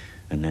stage,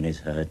 and then is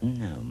heard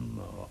no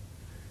more.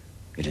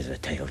 It is a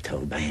tale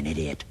told by an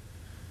idiot.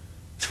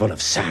 It's full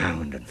of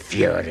sound and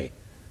fury,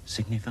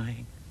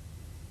 signifying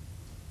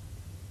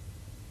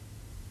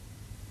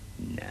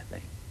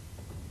nothing.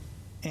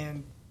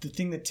 And the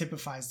thing that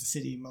typifies the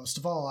city most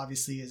of all,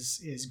 obviously,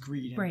 is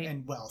greed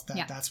and wealth.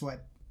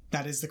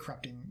 That is the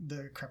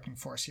corrupting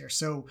force here.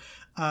 So,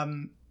 I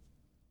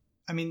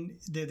mean,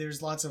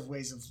 there's lots of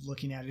ways of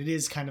looking at it. It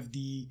is kind of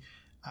the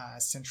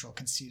central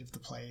conceit of the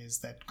play is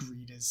that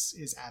greed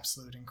is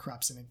absolute and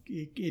corrupts, and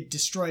it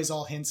destroys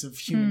all hints of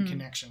human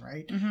connection,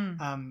 right?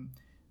 Mm-hmm.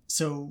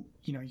 So,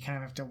 you know, you kind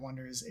of have to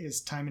wonder,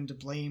 is Timon to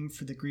blame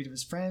for the greed of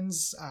his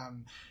friends?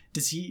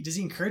 Does he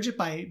encourage it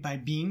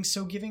by being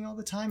so giving all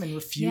the time and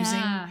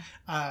refusing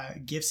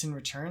gifts in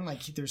return?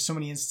 Like, there's so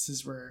many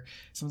instances where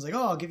someone's like,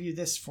 oh, I'll give you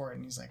this for it,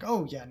 and he's like,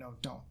 oh yeah, no,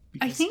 don't.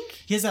 Because I think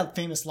he has that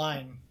famous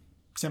line,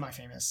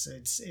 semi-famous,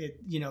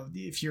 you know,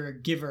 if you're a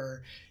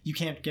giver, you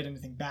can't get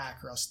anything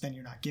back, or else then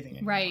you're not giving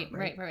anymore.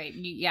 Right.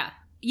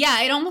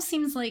 Yeah, it almost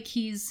seems like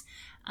he's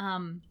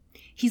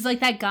like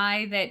that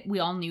guy that we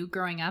all knew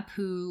growing up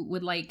who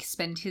would like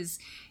spend his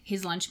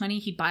lunch money,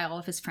 he'd buy all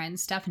of his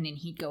friends stuff, and then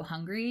he'd go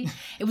hungry.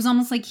 It was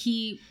almost like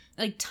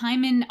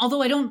Timon,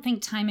 although I don't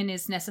think Timon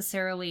is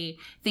necessarily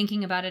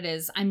thinking about it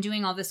as, I'm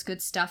doing all this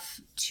good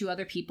stuff to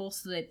other people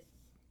so that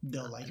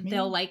they'll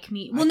like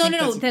me. Well, no,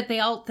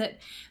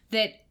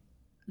 that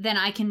then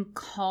I can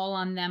call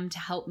on them to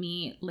help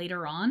me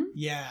later on.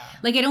 Yeah.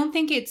 Like, I don't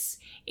think it's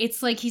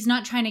like he's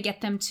not trying to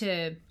get them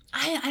to,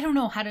 I don't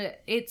know how to,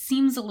 it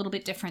seems a little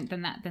bit different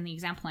than the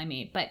example I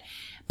made, but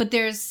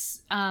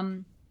there's,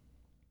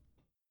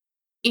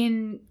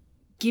 in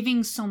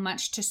giving so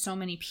much to so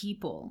many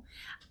people,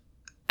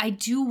 I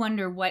do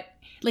wonder what,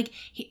 like,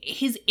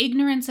 his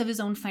ignorance of his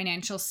own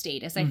financial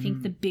state is, I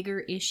think, the bigger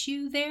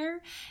issue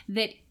there.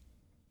 That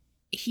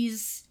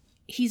he's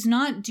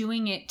not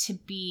doing it to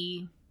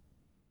be,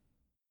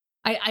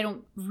 I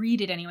don't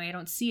read it anyway, I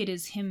don't see it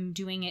as him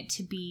doing it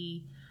to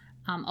be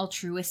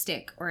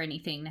altruistic or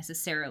anything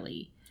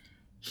necessarily.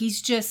 He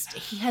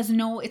has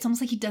no, it's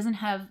almost like he doesn't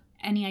have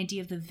any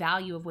idea of the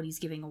value of what he's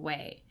giving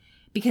away.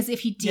 Because if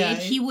he did,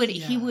 he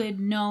would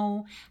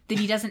know that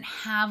he doesn't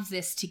have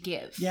this to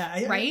give.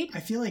 Yeah, right? I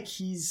feel like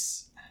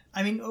he's,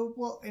 I mean,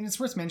 and it's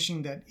worth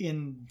mentioning that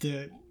in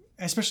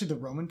especially the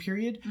Roman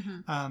period,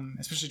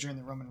 especially during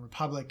the Roman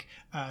Republic,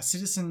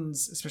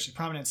 citizens, especially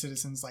prominent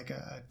citizens like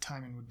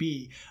Timon would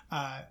be,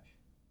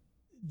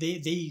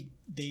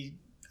 they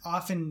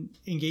often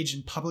engage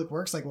in public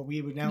works, like what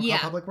we would now call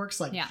public works,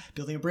 like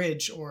building a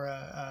bridge or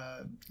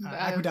a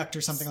aqueduct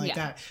or something like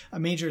that. A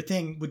major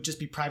thing would just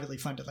be privately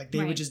funded. Like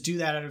they would just do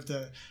that out of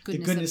the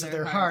goodness of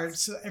their heart,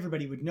 so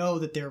everybody would know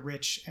that they're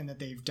rich and that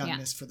they've done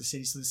this for the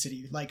city, so the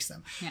city likes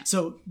them. Yeah.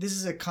 So this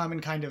is a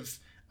common kind of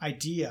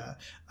idea.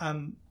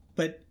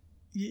 But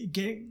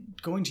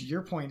going to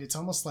your point, it's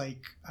almost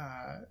like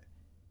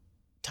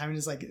Timon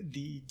is like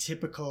the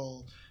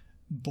typical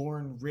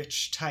born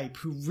rich type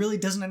who really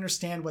doesn't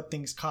understand what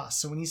things cost.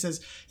 So when he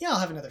says, I'll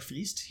have another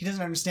feast, he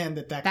doesn't understand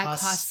that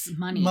costs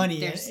money.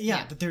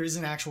 That there is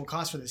an actual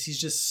cost for this. He's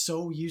just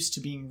so used to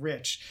being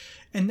rich.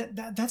 And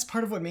that's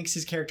part of what makes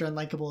his character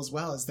unlikable as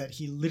well, is that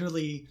he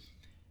literally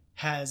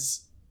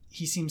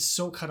he seems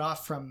so cut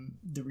off from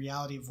the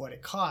reality of what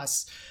it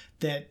costs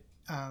that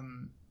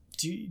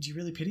do you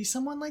really pity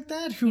someone like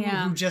that who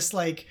just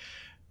like,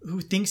 who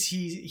thinks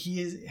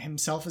he is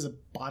himself as a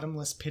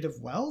bottomless pit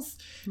of wealth?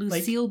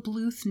 Lucille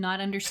Bluth not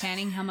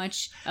understanding how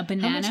much a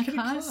banana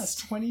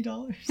costs.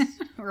 $20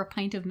 or a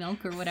pint of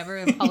milk or whatever.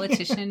 A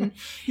politician,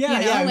 who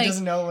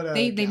doesn't know what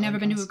they've never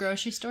been to a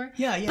grocery store.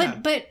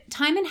 But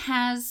Timon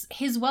has,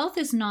 his wealth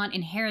is not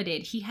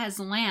inherited. He has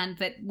land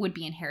that would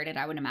be inherited,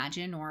 I would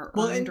imagine, or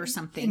earned or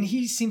something. And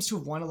he seems to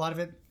have won a lot of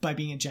it by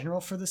being a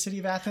general for the city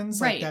of Athens.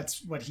 Right. Like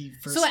that's what he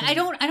first. So I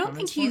don't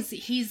think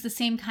he's the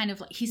same kind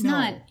of, he's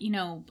not,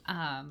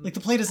 like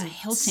the play doesn't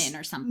Hilton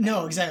or something.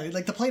 No, exactly.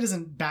 Like the play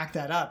doesn't back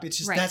that up. It's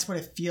just that's what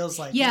it feels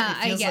like. Yeah,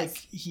 it feels I guess. like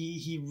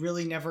he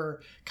really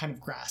never kind of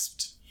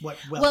grasped what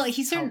wealth. Well,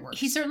 he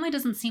certainly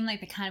doesn't seem like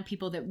the kind of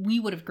people that we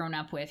would have grown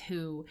up with,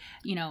 who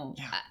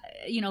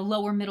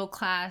lower middle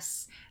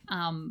class,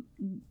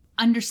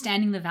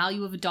 understanding the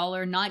value of a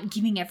dollar, not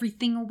giving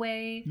everything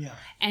away. Yeah.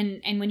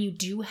 And when you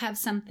do have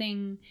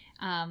something,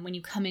 when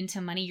you come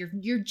into money,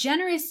 you're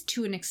generous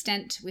to an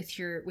extent with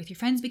your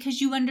friends,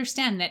 because you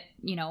understand that,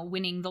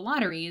 winning the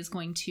lottery is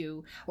going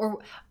to, or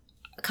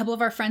a couple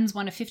of our friends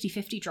won a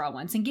 50-50 draw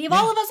once and gave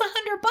all of us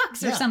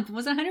 $100 or something.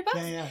 Was it $100?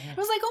 Yeah. I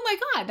was like, oh my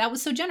God, that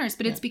was so generous.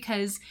 But it's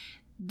because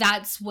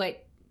that's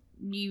what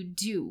you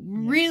do.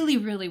 Really,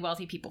 really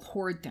wealthy people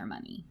hoard their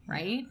money,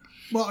 right?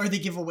 Well, or they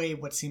give away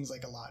what seems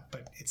like a lot,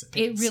 but it's a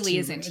pittance. It really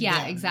isn't.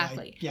 Yeah,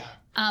 exactly.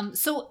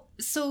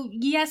 So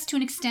yes, to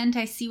an extent,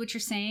 I see what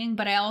you're saying,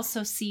 but I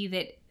also see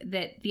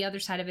that the other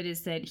side of it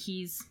is that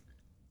he's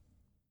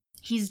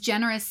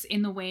generous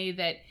in the way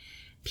that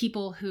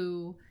people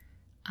who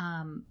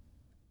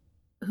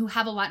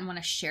have a lot and want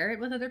to share it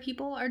with other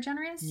people are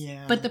generous.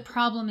 Yeah. But the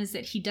problem is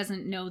that he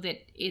doesn't know that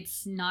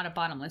it's not a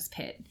bottomless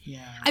pit.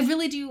 Yeah. I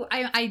really do.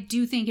 I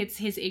do think it's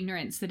his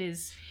ignorance that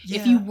is,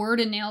 if you were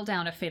to nail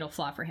down a fatal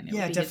flaw for him, it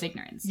would be his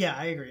ignorance. Yeah,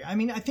 I agree. I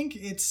mean, I think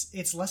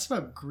it's less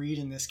about greed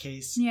in this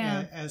case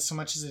as so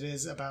much as it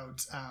is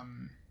about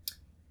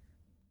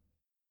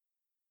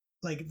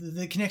like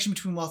the connection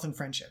between wealth and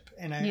friendship.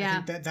 And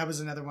I think that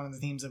was another one of the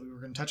themes that we were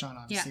going to touch on,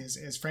 obviously,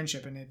 is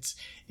friendship. And it's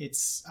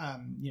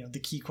the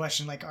key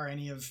question, like, are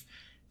any of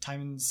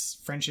Timon's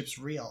friendships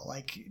real?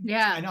 Like,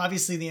 and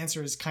obviously the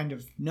answer is kind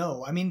of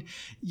no. I mean,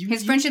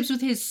 his friendships with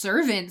his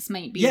servants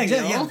might be real.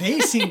 Exactly. Yeah, they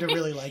seem to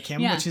really like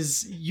him, which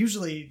is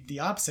usually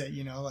the opposite,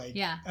 like.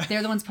 Yeah,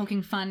 they're the ones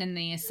poking fun in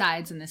the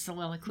asides and the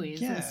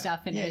soliloquies and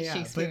stuff in a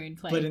Shakespearean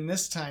play. But in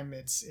this time,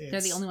 it's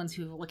they're the only ones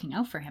who are looking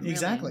out for him.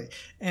 Exactly. Really.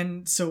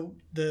 And so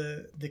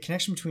the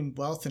connection between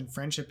wealth and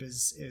friendship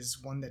is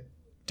one that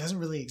doesn't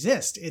really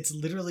exist. It's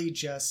literally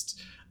just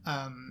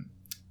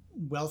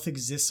wealth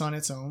exists on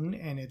its own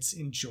and it's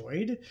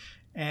enjoyed,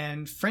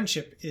 and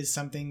friendship is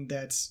something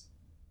that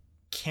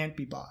can't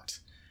be bought.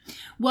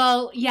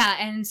 Well, yeah,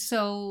 and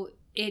so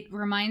it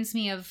reminds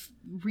me of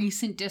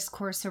recent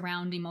discourse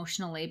around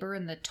emotional labor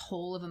and the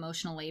toll of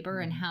emotional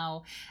labor, and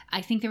how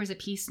I think there was a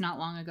piece not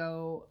long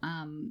ago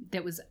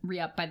that was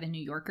re-upped by the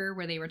New Yorker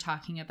where they were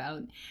talking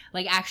about,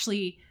 like,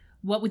 actually,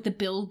 what would the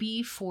bill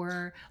be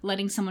for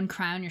letting someone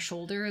cry on your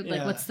shoulder?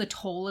 Like, what's the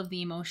toll of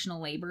the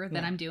emotional labor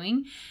that I'm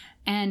doing?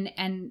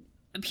 And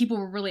people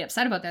were really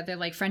upset about that. They're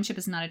like, friendship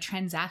is not a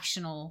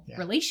transactional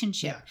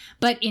relationship. Yeah.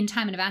 But in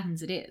Timon of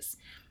Athens, it is.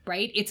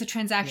 Right? It's a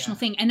transactional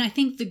thing. And I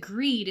think the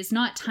greed is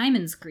not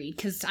Timon's greed,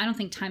 because I don't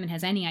think Timon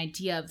has any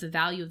idea of the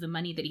value of the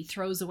money that he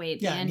throws away at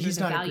the end, or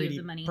the value of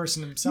the money.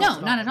 Person himself. No,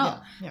 not at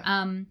all.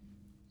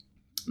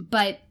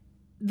 but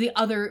the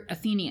other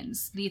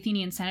Athenians, the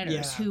Athenian senators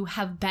Yeah. who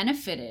have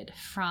benefited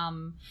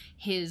from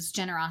his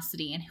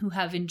generosity and who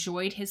have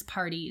enjoyed his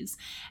parties.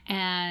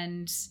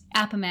 And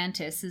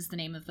Apemantus is the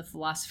name of the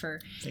philosopher.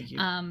 Thank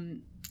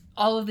you.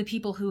 All of the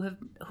people who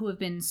have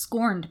been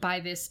scorned by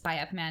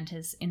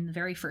Apemantus in the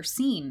very first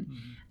scene,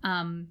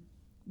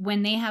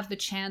 when they have the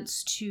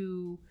chance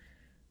to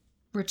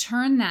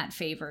return that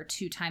favor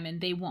to Timon,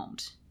 they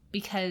won't,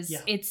 because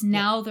it's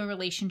now the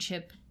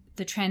relationship,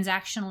 the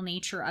transactional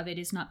nature of it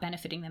is not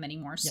benefiting them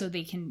anymore. So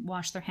they can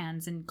wash their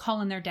hands and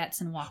call in their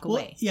debts and walk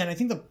away. Yeah, and I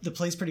think the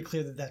play's pretty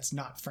clear that that's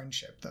not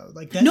friendship, though.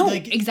 Like that, no,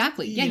 like,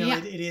 exactly. Yeah, you know,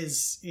 yeah. It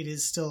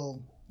is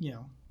still, you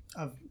know,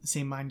 of the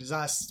same mind as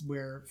us,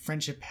 where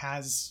friendship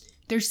has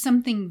there's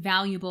something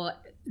valuable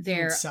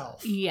there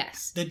itself.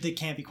 Yes, that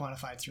can't be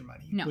quantified through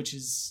money. No. Which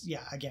is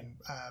again,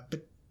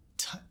 but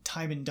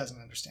Timon doesn't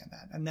understand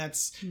that, and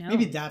that's No.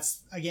 maybe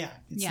that's again,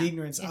 it's the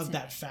ignorance of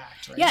that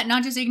fact, right? Yeah,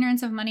 not just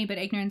ignorance of money, but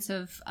ignorance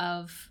of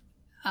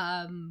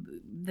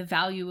the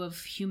value of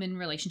human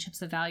relationships,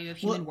 the value of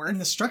human worth, and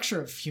the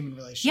structure of human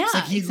relationships. Yeah,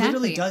 like he exactly.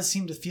 literally does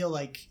seem to feel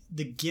like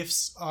the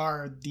gifts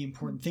are the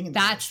important thing in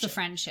that's the the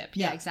friendship.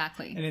 Yeah,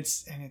 exactly. And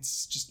it's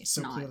just It's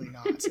so not. clearly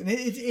not. And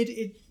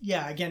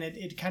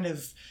it kind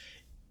of,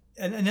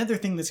 and another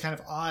thing that's kind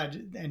of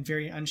odd and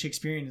very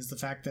un-Shakespearean is the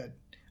fact that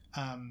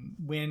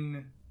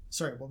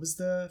what was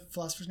the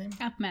philosopher's name?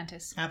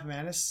 Apemantus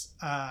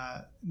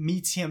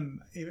meets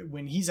him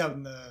when he's out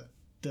in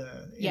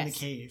the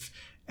cave,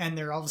 and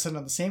they're all of a sudden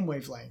on the same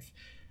wavelength.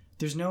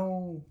 There's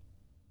no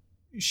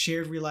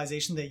shared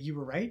realization that you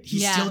were right.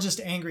 He's still just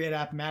angry at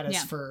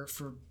Apemantus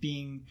for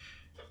being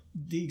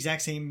the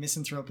exact same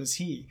misanthrope as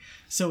he.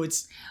 So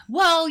it's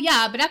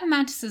but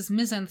Apemantus's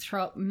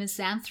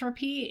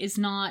misanthropy is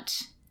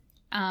not.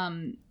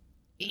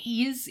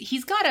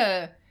 He's got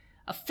a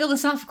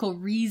philosophical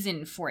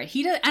reason for it.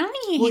 I don't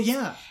think he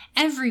hates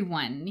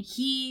everyone.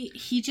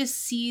 He just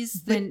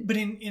sees the. But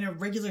in a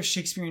regular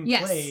Shakespearean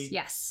play,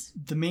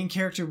 the main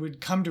character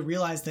would come to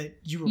realize that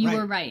you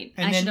were right.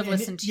 And I should have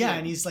listened to you. Yeah,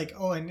 and he's like,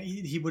 and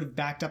he would have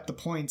backed up the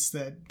points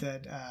that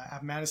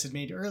Apemantus had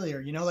made earlier.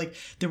 You know, like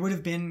there would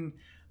have been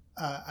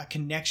a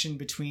connection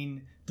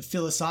between the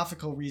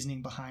philosophical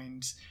reasoning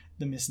behind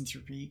the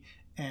misanthropy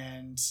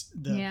and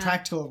the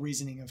practical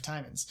reasoning of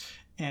Timon's,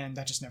 and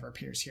that just never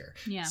appears here.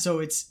 Yeah. So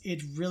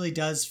it really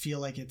does feel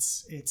like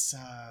it's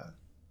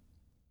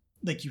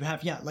like you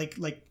have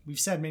like we've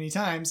said many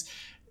times,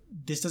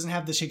 this doesn't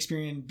have the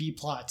Shakespearean B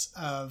plot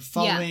of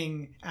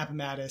following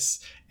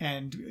Apemantus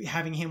and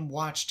having him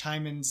watch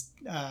Timon's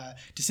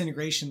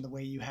disintegration the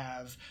way you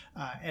have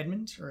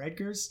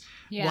Edgar's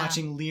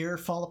watching Lear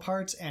fall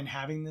apart and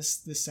having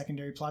this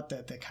secondary plot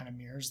that kind of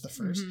mirrors the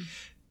first. Mm-hmm.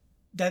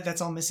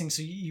 That's all missing.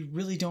 So you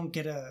really don't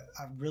get a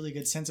really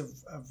good sense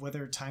of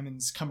whether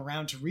Timon's come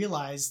around to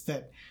realize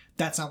that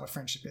that's not what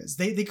friendship is.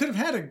 They could have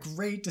had a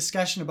great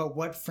discussion about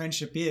what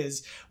friendship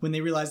is when they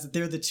realize that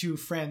they're the two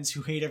friends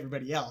who hate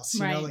everybody else.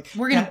 You know, like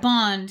we're going to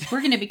bond. We're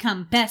going to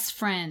become best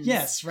friends.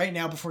 Yes, right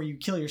now before you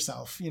kill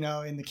yourself, you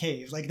know, in the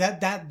cave. Like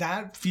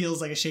that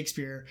feels like a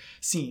Shakespeare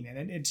scene,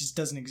 and it just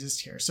doesn't exist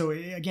here. So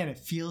it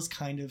feels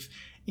kind of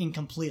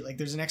incomplete. Like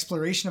there's an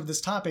exploration of this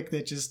topic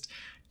that just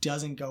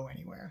doesn't go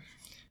anywhere.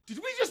 Did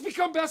we just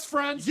become best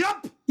friends?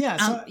 Yep. Yeah.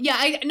 So,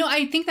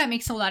 I think that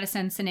makes a lot of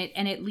sense, and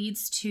it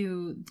leads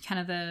to kind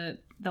of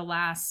the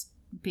last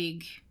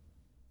big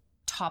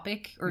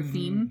topic or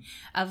theme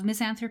of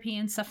misanthropy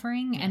and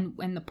suffering,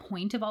 and the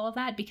point of all of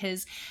that,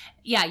 because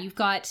you've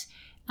got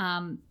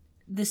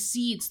the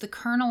seeds, the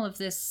kernel of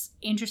this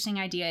interesting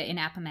idea in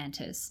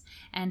Apemantus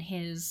and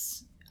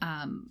his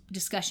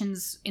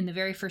discussions in the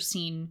very first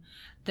scene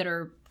that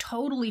are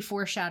totally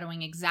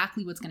foreshadowing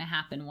exactly what's going to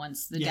happen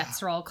once the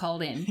deaths are all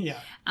called in. Yeah.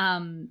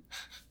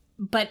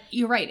 But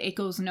you're right, it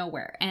goes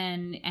nowhere,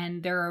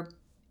 and there are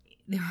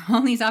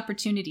all these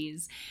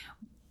opportunities,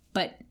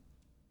 but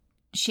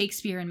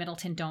Shakespeare and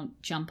Middleton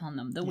don't jump on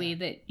them the way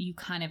that you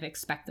kind of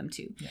expect them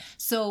to. Yeah.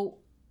 So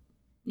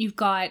you've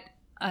got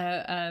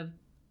a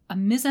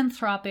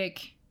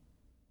misanthropic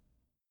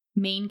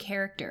main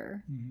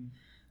character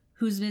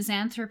whose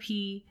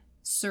misanthropy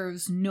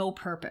serves no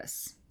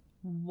purpose.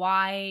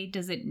 Why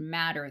does it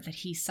matter that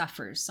he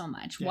suffers so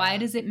much? Yeah. Why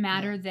does it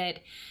matter that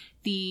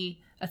the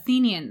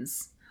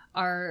Athenians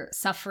are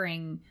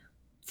suffering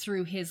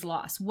through his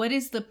loss? What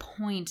is the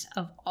point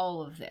of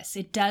all of this?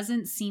 It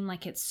doesn't seem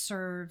like it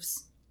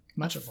serves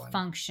much of one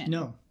function.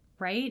 No.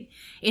 Right?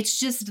 It's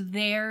just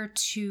there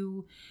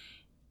to,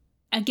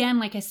 again,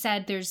 like I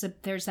said, there's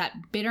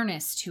that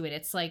bitterness to it.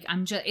 It's like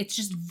it's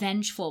just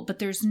vengeful, but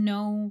there's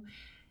no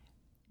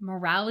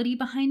morality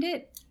behind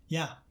it.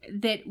 Yeah.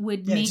 That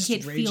would make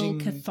it feel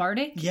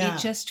cathartic. Yeah. It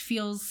just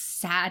feels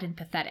sad and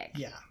pathetic.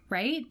 Yeah.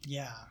 Right?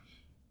 Yeah.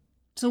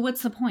 So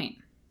what's the point?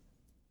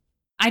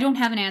 I don't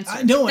have an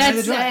answer. No,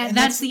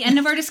 that's the end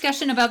of our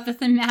discussion about the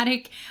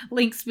thematic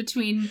links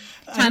between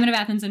Timon of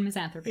Athens and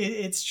misanthropy.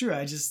 It's true.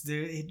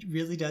 It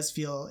really does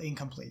feel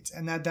incomplete.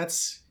 And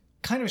that's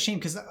kind of a shame,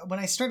 because when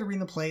I started reading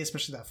the play,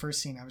 especially that first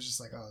scene, I was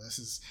just like, oh,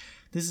 this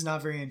this is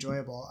not very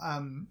enjoyable.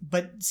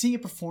 But seeing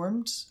it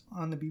performed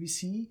on the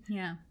BBC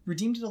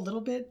redeemed it a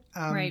little bit,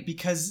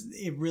 because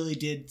it really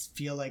did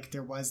feel like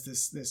there was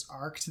this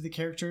arc to the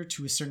character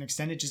to a certain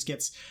extent. It just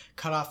gets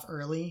cut off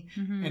early,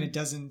 and it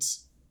doesn't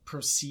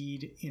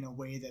proceed in a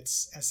way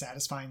that's as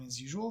satisfying as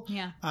usual.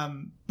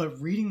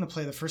 But reading the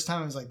play the first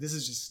time, I was like, this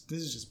is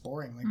just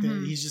boring. Like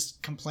he's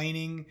just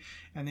complaining,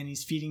 and then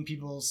he's feeding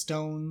people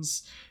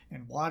stones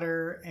and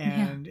water,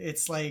 and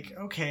it's like,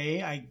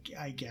 okay,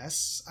 I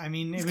guess. I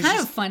mean, it's kind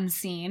of a fun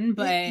scene,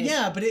 but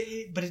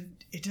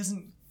it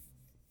doesn't.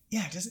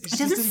 Yeah, it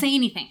doesn't say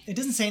anything. It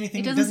doesn't say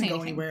anything. It doesn't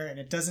go anywhere, and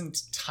it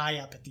doesn't tie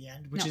up at the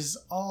end, which is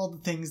all the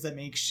things that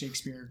make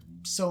Shakespeare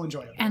so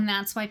enjoyable. And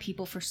that's why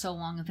people for so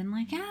long have been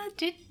like,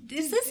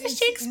 is this a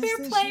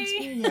Shakespeare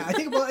play? Yeah, I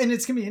think. Well, and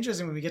it's gonna be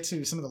interesting when we get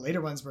to some of the later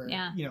ones where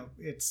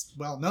it's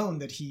well known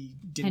that he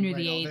didn't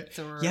Henry write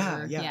all of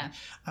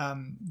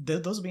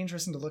it. Those will be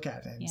interesting to look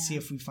at and see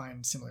if we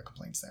find similar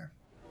complaints there.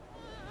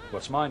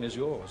 What's mine is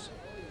yours,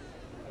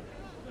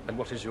 and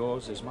what is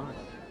yours is mine.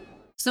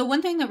 So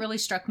one thing that really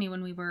struck me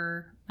when we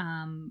were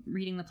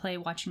reading the play,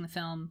 watching the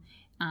film,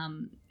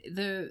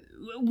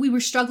 we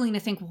were struggling to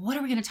think, what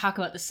are we going to talk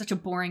about? This is such a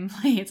boring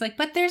play. It's like,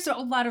 but there's a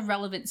lot of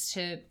relevance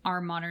to our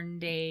modern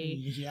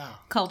day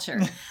culture.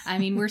 I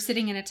mean, we're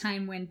sitting in a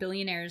time when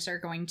billionaires are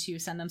going to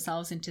send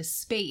themselves into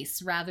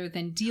space rather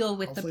than deal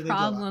with the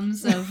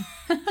problems of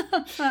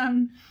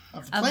the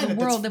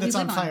world that we live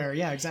on fire.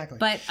 Yeah, exactly.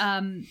 But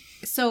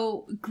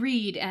so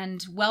greed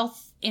and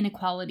wealth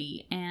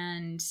inequality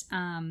and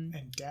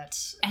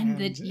debt and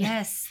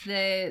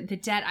the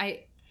debt.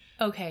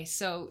 Okay,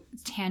 so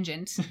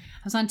tangent. I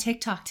was on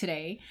TikTok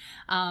today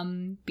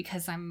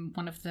because I'm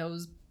one of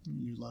those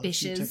you love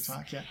bitches.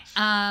 TikTok, yeah.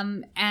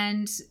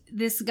 And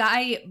this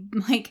guy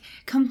like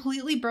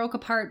completely broke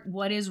apart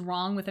what is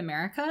wrong with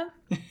America.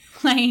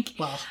 Like,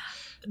 well,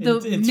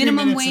 the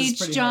minimum wage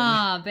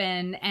job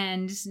and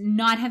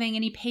not having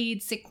any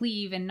paid sick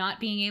leave and not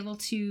being able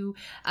to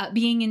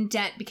being in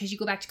debt because you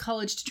go back to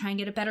college to try and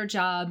get a better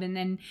job, and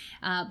then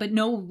but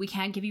no, we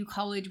can't give you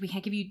college, we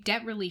can't give you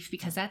debt relief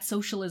because that's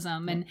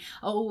socialism. And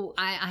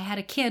I had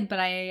a kid but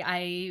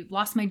I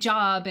lost my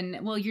job,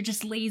 and well, you're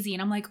just lazy.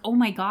 And I'm like, oh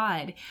my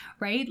God,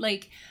 right?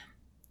 Like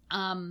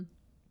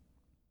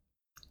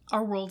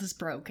our world is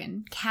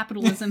broken.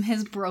 Capitalism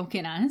has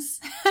broken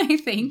us, I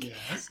think.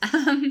 Yes.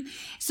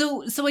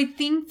 So I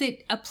think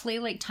that a play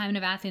like Timon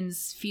of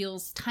Athens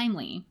feels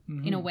timely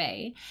in a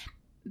way,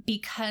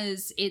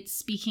 because it's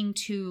speaking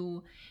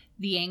to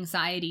the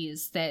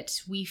anxieties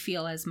that we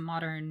feel as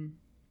modern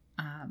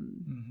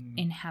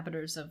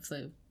inhabitants of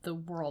the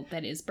world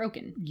that is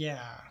broken.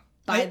 Yeah.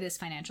 By this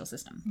financial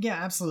system. Yeah,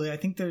 absolutely. I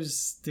think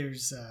there's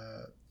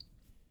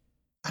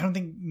I don't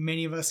think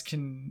many of us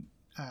can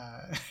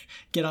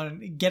get on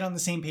the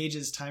same page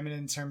as Timon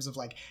in terms of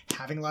like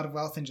having a lot of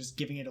wealth and just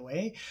giving it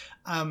away.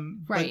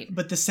 Right.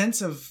 But the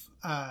sense of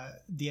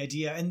the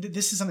idea, and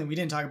this is something we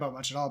didn't talk about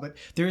much at all, but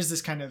there is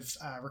this kind of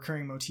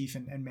recurring motif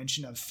and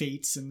mention of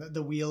fates and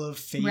the wheel of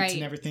fate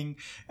and everything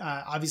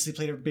obviously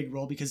played a big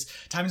role because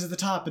Timon's at the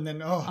top and then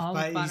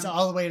he's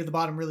all the way to the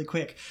bottom really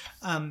quick.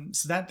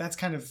 So that's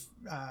kind of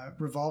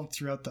revolved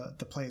throughout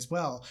the play as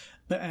well.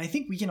 But I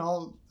think we can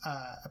all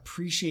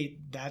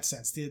appreciate that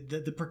sense,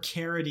 the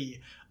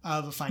precarity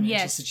of a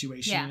financial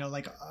situation. Yeah. You know,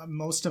 like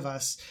most of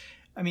us,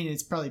 I mean,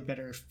 it's probably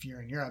better if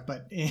you're in Europe,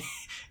 but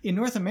in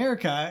North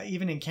America,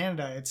 even in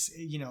Canada, it's,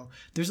 you know,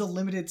 there's a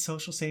limited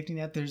social safety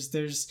net.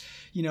 There's,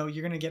 you know,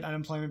 you're going to get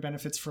unemployment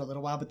benefits for a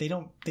little while, but they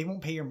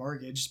won't pay your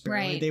mortgage. Barely.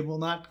 Right. They will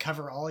not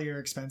cover all your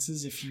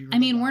expenses if you. I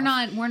mean, we're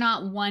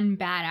not one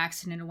bad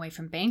accident away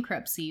from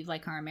bankruptcy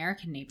like our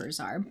American neighbors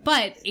are,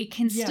 but it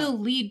can still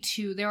lead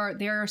to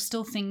there are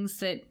still things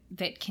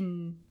that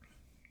can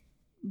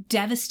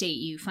devastate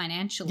you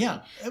financially.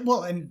 Yeah,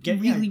 well, and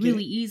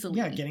really easily.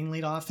 Yeah, getting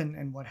laid off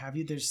and what have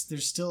you.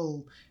 There's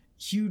still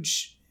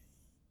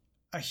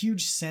a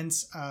huge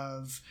sense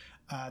of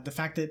the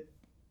fact that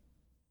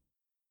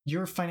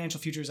your financial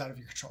future is out of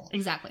your control.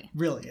 Exactly.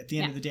 Really, at the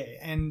end of the day,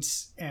 and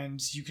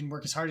you can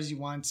work as hard as you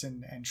want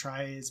and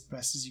try as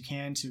best as you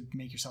can to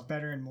make yourself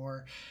better and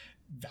more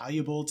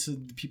valuable to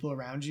the people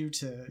around you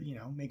to, you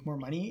know, make more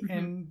money.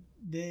 And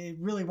they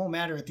really won't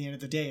matter at the end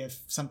of the day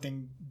if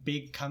something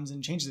big comes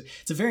and changes it.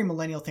 It's a very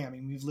millennial thing. I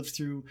mean, we've lived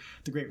through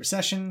the Great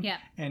Recession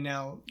and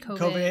now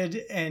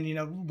COVID, and, you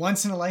know,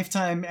 once in a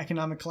lifetime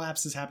economic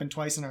collapse has happened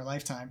twice in our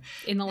lifetime.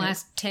 In the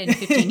last 10,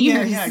 15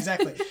 years. Yeah,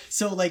 exactly.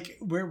 So like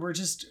we're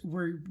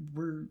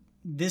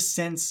this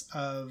sense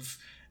of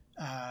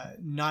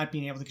not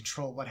being able to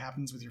control what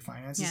happens with your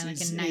finances. Yeah,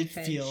 like a knife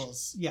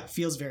edge.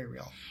 Feels very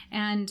real.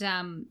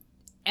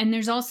 And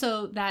there's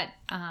also that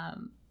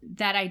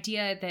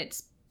idea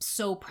that's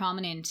so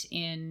prominent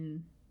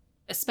in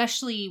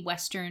especially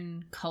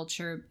Western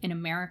culture in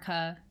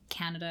America,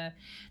 Canada,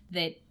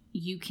 that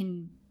you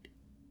can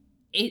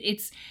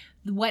it's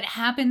what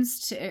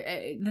happens to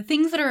the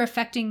things that are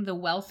affecting the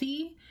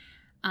wealthy,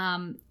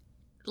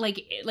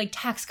 like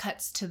tax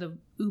cuts to the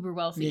uber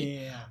wealthy.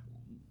 Yeah.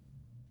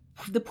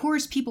 The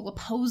poorest people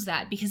oppose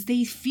that because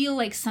they feel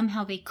like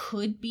somehow they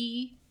could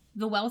be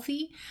the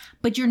wealthy,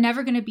 but you're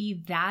never going to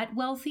be that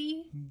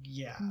wealthy.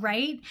 Yeah.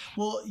 Right?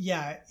 Well,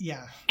 yeah.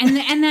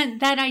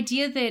 And that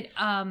idea that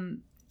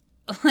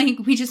like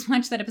we just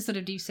watched that episode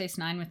of Deep Space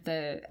Nine with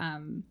the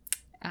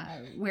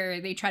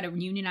where they try to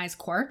unionize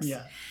quarks.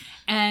 Yeah.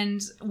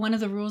 And one of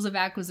the rules of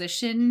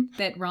acquisition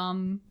that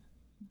Rom,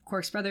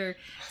 Quark's brother,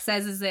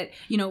 says is that,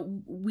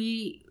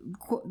 we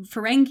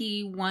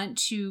Ferengi want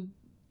to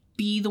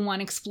be the one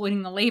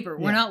exploiting the labor.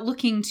 We're not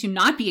looking to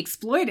not be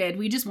exploited.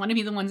 We just want to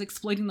be the ones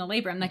exploiting the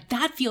labor. I'm like,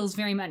 that feels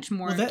very much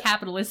more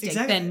capitalistic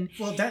than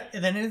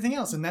anything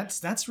else. And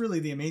that's really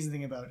the amazing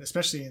thing about,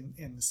 especially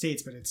in the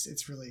States, but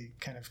it's really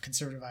kind of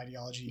conservative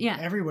ideology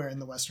everywhere in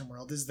the Western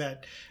world, is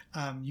that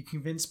you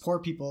convince poor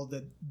people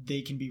that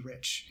they can be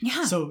rich.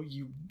 Yeah. So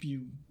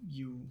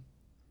you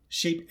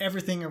shape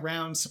everything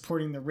around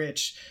supporting the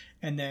rich,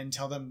 and then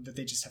tell them that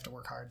they just have to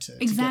work hard to get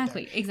there.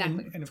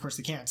 Exactly. And of course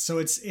they can't. So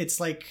it's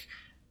like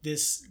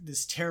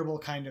this terrible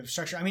kind of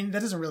structure. I mean,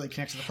 that doesn't really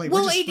connect to the play.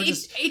 Well, we're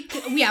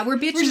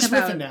bitching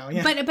about it now.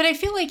 Yeah. But I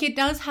feel like it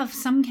does have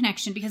some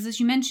connection, because as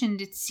you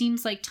mentioned, it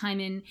seems like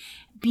Timon,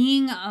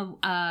 being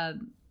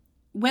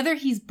whether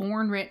he's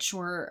born rich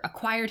or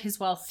acquired his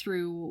wealth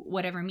through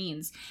whatever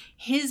means,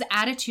 his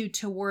attitude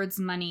towards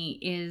money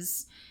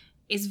is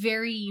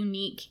very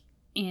unique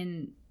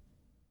in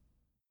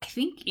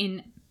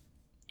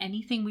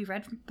anything we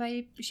read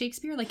by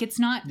Shakespeare. Like, it's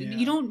not,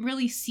 you don't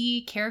really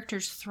see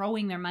characters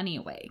throwing their money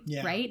away,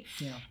 right?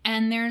 Yeah.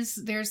 And there's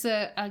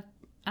an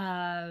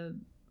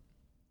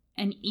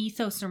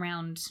ethos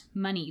around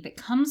money that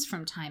comes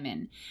from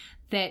Timon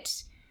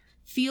that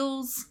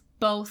feels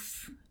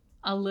both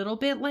a little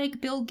bit like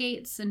Bill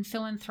Gates and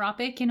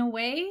philanthropic in a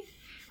way,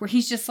 where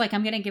he's just like,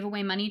 I'm going to give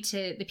away money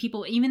to the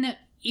people, even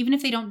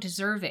if they don't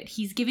deserve it.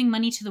 He's giving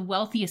money to the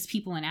wealthiest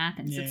people in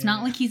Athens. It's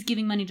not like he's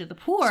giving money to the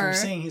poor. So you're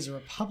saying he's a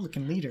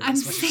Republican leader. I'm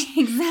saying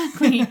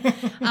exactly.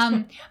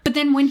 But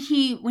then when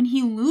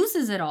he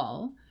loses it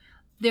all,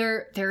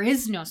 there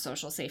is no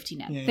social safety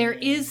net. There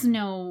is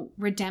no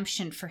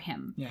redemption for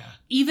him. Yeah.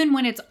 Even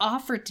when it's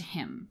offered to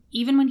him,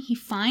 even when he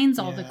finds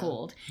all the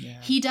gold,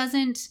 he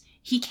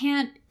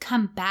can't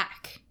come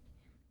back.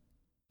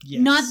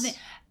 Yes.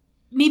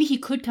 Maybe he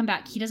could come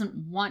back. He doesn't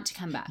want to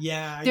come back.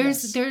 Yeah,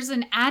 there's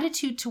an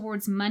attitude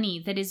towards money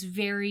that is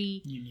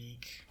very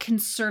unique,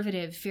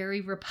 conservative,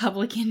 very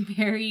Republican,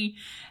 very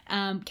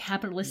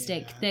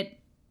capitalistic, that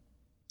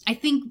I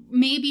think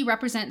maybe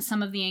represents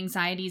some of the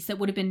anxieties that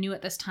would have been new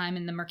at this time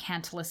in the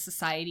mercantilist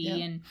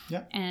society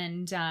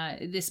and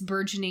this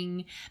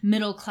burgeoning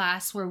middle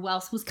class, where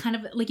wealth was kind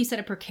of, like you said,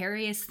 a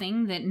precarious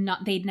thing that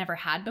they'd never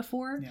had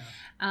before.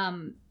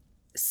 And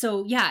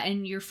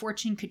your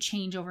fortune could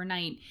change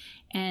overnight.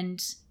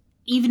 And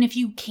even if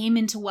you came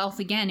into wealth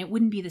again, it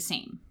wouldn't be the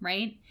same,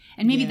 right?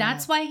 And maybe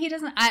that's why he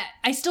doesn't.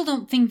 I still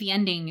don't think the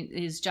ending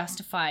is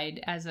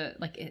justified as a,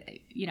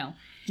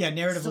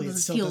 narratively it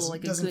still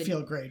doesn't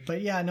feel great.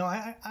 But I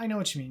know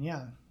what you mean.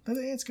 Yeah, but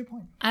it's a good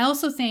point. I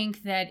also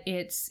think that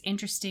it's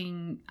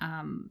interesting.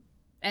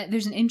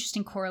 There's an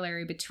interesting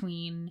corollary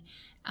between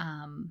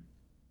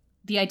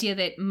the idea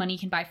that money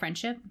can buy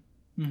friendship.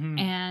 Mm-hmm.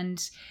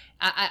 And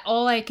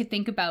all I could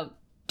think about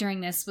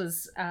during this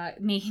was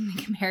making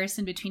the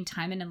comparison between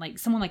Timon and like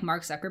someone like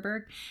Mark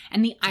Zuckerberg,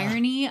 and the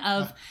irony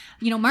of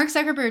Mark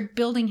Zuckerberg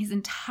building his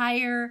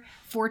entire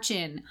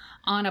fortune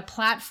on a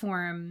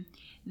platform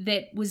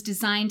that was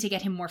designed to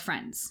get him more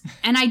friends.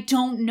 And I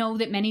don't know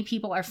that many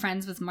people are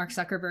friends with Mark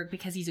Zuckerberg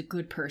because he's a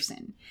good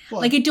person.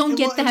 Well, I don't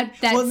get that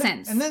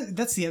sense. And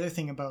that's the other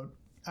thing about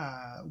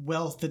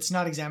wealth that's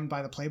not examined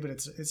by the play, but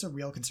it's a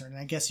real concern. And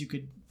I guess you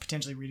could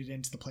potentially read it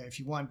into the play if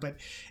you want. But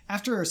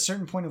after a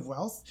certain point of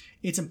wealth,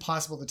 it's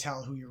impossible to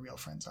tell who your real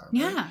friends are.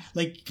 Right? Yeah.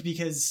 Like,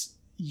 because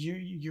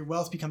your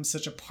wealth becomes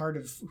such a part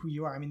of who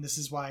you are. I mean, this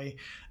is why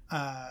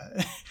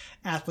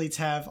athletes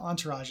have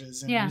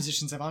entourages and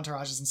musicians have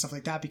entourages and stuff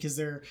like that, because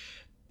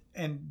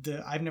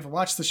I've never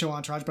watched the show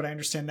Entourage, but I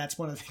understand that's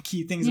one of the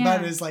key things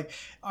about it is like,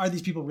 are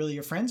these people really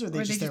your friends, or are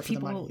they just there for the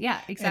money? Yeah,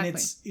 exactly. And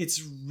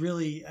it's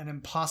really an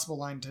impossible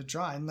line to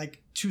draw. And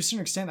like, to a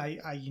certain extent,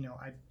 I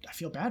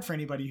feel bad for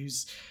anybody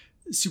who's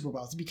super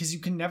wealthy, because you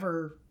can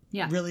never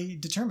really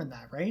determine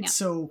that, right? Yeah.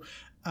 So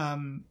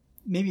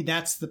maybe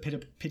that's the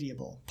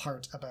pitiable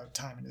part about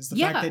Timon, is the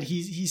fact that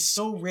he's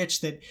so rich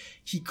that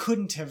he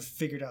couldn't have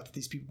figured out that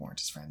these people weren't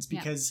his friends,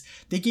 because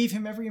they gave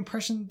him every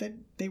impression that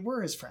they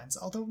were his friends,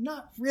 although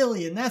not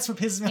really. And that's what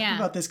pisses me off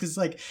about this, because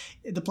like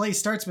the play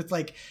starts with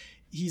like,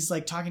 he's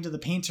like talking to the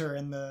painter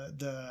and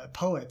the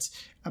poet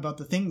about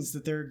the things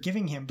that they're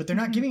giving him, but they're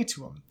not giving it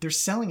to him. They're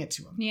selling it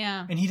to him.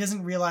 Yeah. And he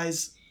doesn't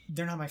realize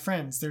they're not my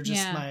friends. They're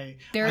just I'm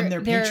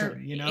their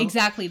patron,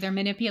 Exactly. They're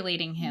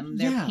manipulating him.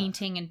 They're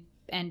painting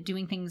and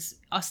doing things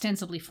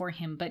ostensibly for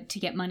him, but to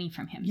get money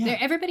from him.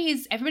 Everybody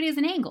is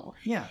an angle.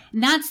 Yeah.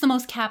 And that's the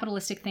most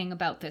capitalistic thing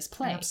about this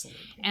play.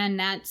 Absolutely. And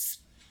that's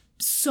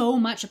so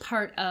much a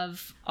part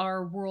of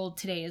our world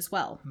today as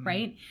well,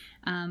 right?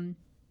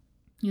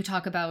 You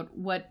talk about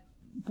what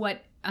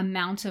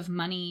amount of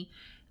money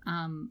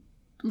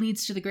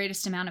leads to the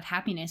greatest amount of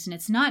happiness, and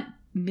it's not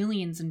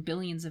millions and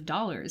billions of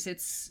dollars.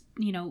 It's,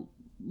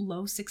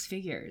 low six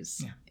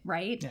figures,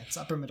 right? Yeah, it's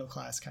upper middle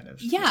class kind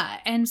of. Yeah,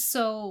 and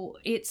so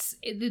it's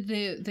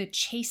the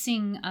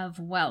chasing of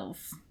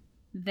wealth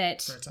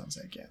that for its own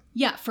sake,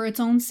 for its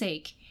own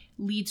sake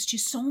leads to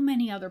so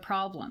many other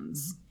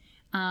problems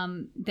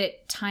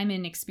that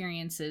Timon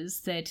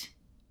experiences that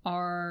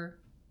are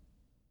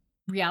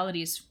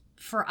realities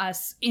for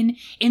us in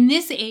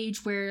this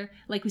age where,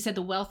 like we said,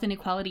 the wealth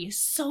inequality is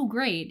so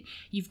great.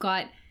 You've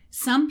got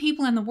some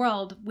people in the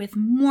world with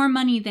more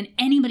money than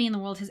anybody in the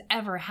world has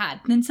ever had,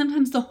 than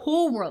sometimes the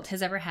whole world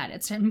has ever had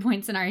at certain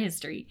points in our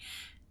history.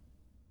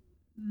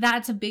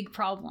 That's a big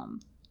problem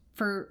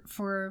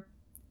for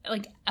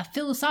like a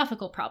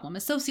philosophical problem,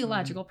 a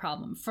sociological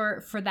problem,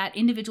 for that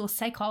individual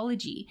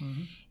psychology.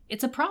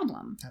 It's a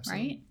problem,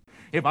 right?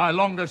 If I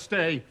longer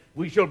stay,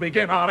 we shall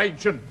begin our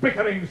ancient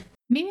bickerings.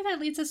 Maybe that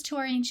leads us to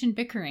our ancient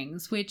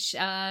bickerings, which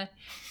I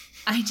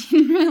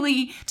didn't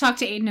really talk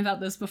to Aiden about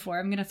this before.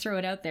 I'm going to throw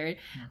it out there.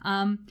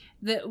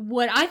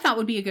 What I thought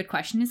would be a good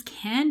question is,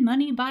 can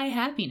money buy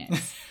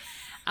happiness?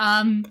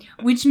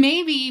 Which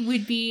maybe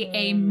would be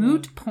a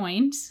moot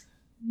point.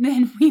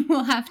 Then we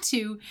will have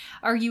to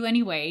argue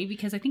anyway,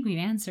 because I think we've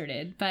answered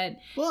it. But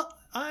well,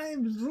 all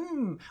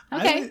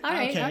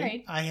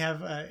right. I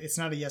have. It's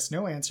not a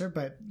yes/no answer,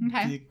 but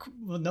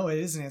no, it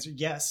is an answer.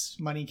 Yes,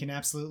 money can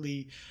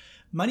absolutely.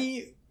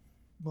 Money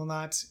will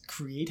not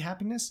create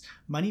happiness.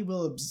 Money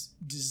will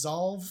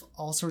dissolve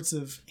all sorts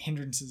of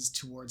hindrances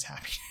towards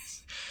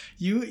happiness.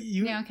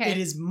 It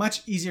is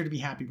much easier to be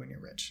happy when you're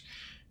rich.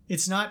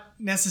 It's not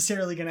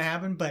necessarily going to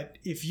happen, but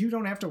if you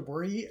don't have to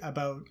worry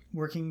about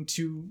working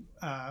 2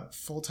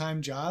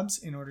 full-time jobs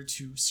in order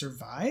to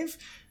survive,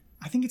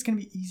 I think it's going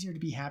to be easier to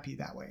be happy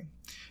that way.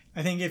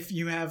 I think if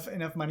you have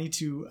enough money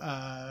to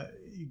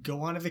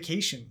go on a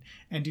vacation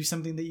and do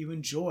something that you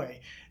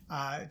enjoy,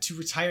 to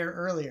retire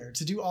earlier,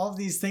 to do all of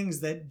these things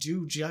that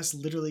do just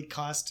literally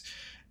cost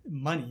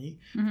money,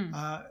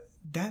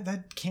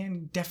 that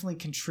can definitely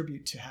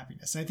contribute to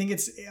happiness. And I think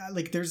it's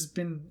like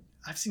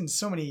I've seen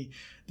so many,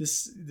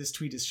 this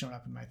tweet has shown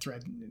up in my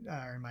thread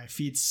or in my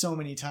feed so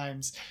many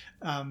times,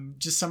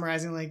 just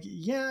summarizing like,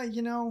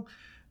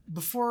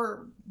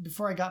 before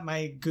I got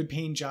my good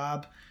paying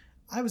job,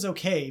 I was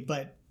okay,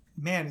 but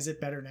man, is it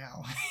better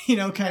now?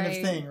 Kind of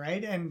thing,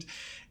 right? And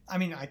I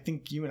mean, I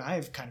think you and I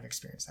have kind of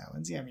experienced that,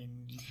 Lindsay. I mean,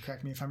 you can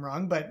correct me if I'm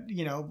wrong, but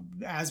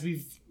as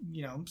we've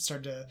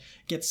started to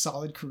get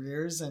solid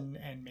careers and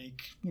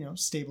make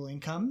stable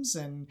incomes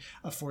and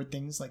afford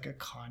things like a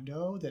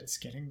condo that's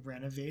getting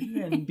renovated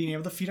and being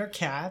able to feed our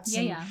cats,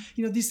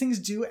 these things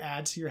do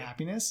add to your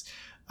happiness.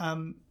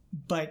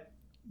 But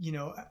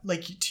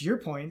like to your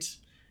point,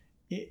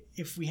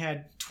 if we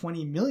had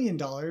 $20 million,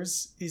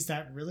 is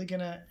that really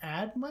going to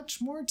add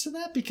much more to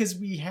that? Because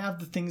we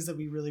have the things that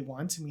we really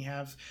want and we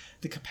have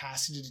the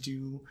capacity to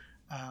do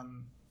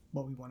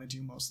what we want to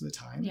do most of the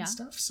time and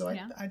stuff. So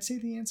I'd say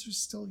the answer is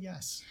still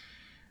yes.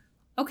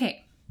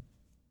 Okay.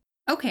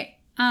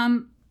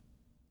 I'm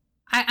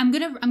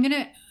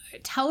gonna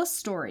tell a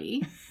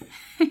story.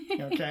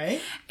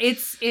 Okay.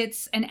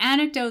 It's an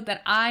anecdote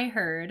that I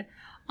heard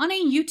on a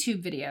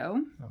YouTube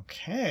video.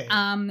 Okay.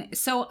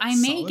 So I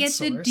may get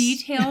the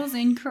details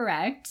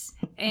incorrect.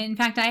 In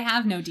fact, I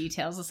have no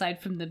details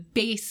aside from the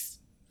base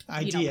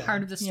idea,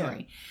 part of the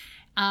story.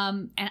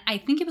 And I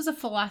think it was a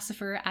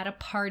philosopher at a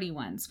party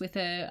once with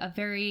a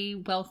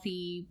very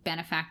wealthy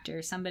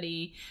benefactor,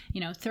 somebody,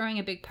 throwing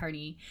a big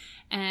party.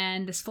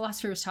 And this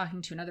philosopher was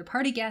talking to another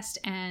party guest,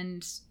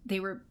 and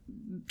they were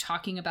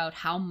talking about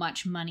how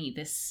much money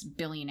this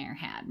billionaire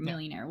had,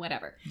 millionaire,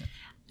 whatever. Yeah.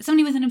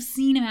 Somebody with an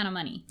obscene amount of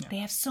money. Yeah. They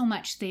have so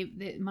much,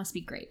 it must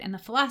be great. And the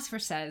philosopher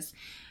says,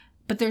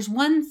 but there's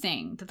one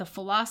thing that the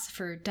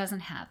philosopher doesn't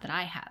have that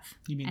I have.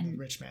 You mean the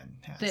rich man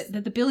has?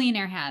 That the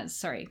billionaire has.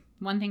 Sorry.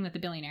 One thing that the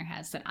billionaire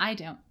has that I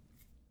don't.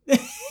 You've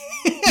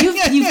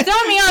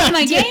thrown me off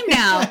my game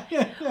now.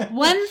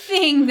 One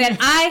thing that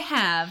I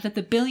have that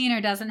the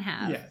billionaire doesn't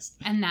have. Yes.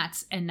 And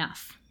that's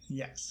enough.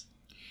 Yes.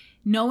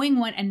 Knowing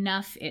what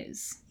enough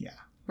is. Yeah.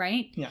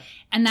 Right? Yeah.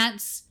 And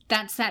that's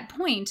that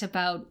point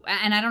about,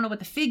 and I don't know what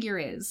the figure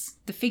is,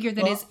 the figure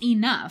that is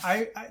enough.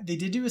 They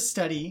did do a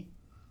study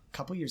a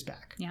couple years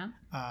back. Yeah.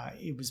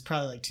 It was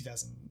probably like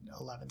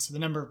 2011. So the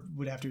number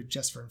would have to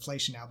adjust for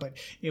inflation now, but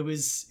it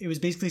was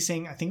basically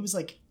saying, I think it was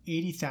like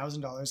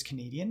 $80,000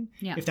 Canadian.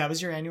 Yeah. If that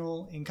was your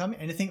annual income,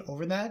 anything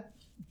over that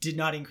did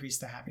not increase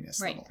the happiness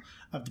level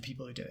of the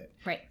people who did it.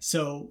 Right.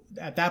 So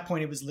at that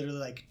point, it was literally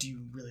like, do you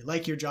really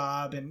like your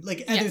job? And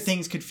like other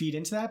things could feed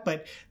into that.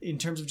 But in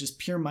terms of just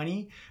pure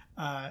money,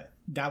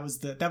 that was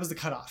the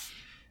cutoff.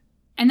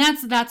 And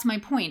that's my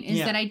point, is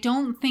that I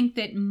don't think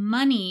that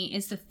money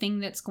is the thing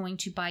that's going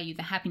to buy you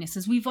the happiness.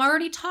 As we've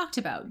already talked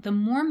about, the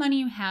more money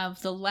you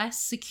have, the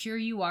less secure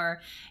you are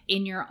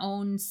in your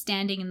own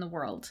standing in the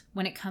world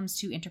when it comes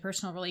to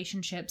interpersonal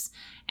relationships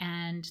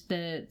and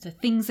the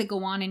things that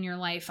go on in your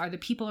life. Are the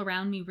people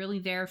around me really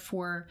there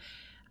for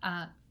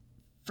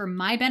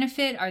my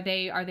benefit? Are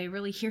they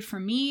really here for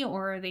me,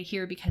 or are they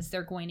here because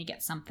they're going to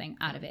get something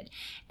out of it?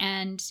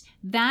 And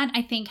that,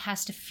 I think,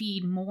 has to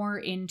feed more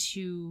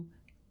into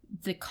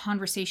the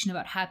conversation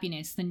about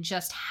happiness than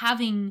just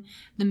having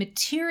the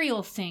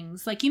material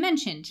things. Like you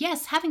mentioned,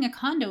 yes, having a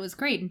condo is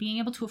great and being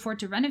able to afford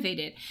to renovate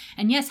it.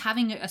 And yes,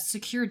 having a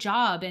secure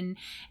job and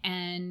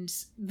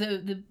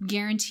the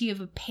guarantee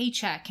of a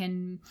paycheck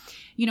and,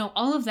 you know,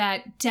 all of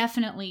that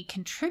definitely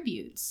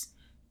contributes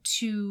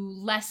to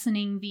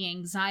lessening the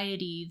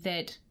anxiety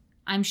that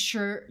I'm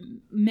sure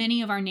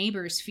many of our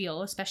neighbors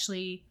feel,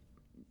 especially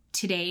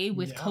today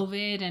with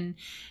COVID and,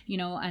 you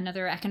know,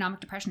 another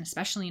economic depression,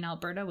 especially in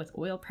Alberta with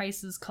oil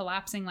prices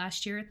collapsing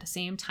last year at the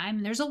same time.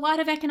 And there's a lot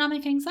of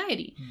economic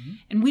anxiety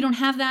and we don't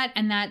have that.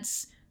 And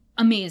that's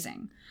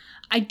amazing.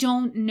 I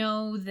don't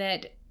know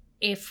that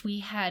if we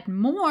had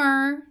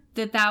more,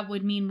 that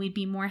would mean we'd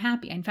be more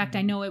happy. In fact,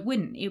 I know it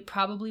wouldn't. It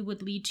probably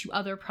would lead to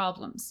other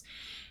problems.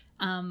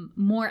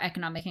 More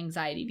economic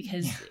anxiety,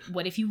 because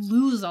what if you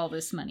lose all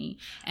this money?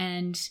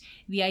 And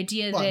the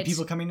idea that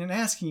people coming and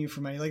asking you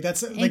for money, like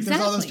that's like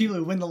there's all those people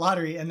who win the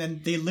lottery and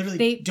then they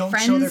literally don't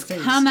show their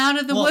face. Come out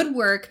of the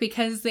woodwork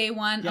because they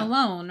want a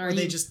loan, or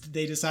they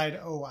decide,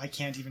 oh, I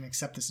can't even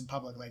accept this in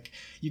public. Like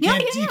you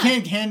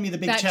can't hand me the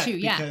big check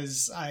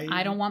because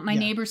I don't want my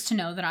neighbors to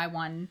know that I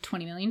won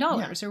 $20 million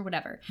or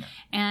whatever. Yeah.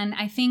 And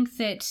I think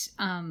that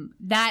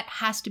that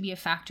has to be a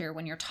factor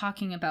when you're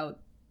talking about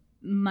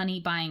money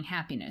buying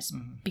happiness,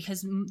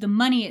 because the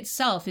money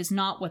itself is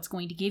not what's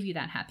going to give you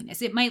that happiness.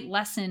 It might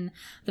lessen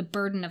the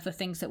burden of the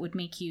things that would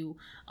make you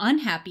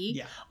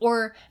unhappy,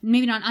 or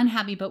maybe not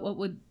unhappy, but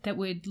that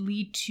would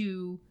lead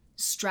to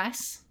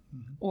stress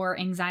or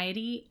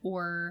anxiety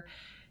or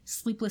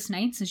sleepless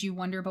nights as you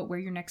wonder about where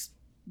your next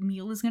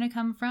meal is going to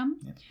come from.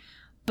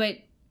 But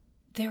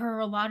there are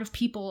a lot of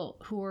people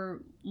who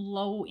are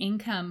low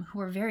income who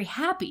are very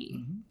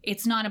happy.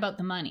 It's not about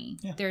the money.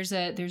 There's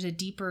a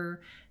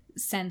deeper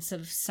sense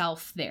of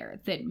self there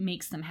that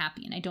makes them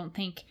happy. And I don't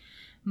think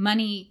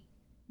money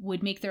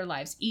would make their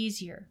lives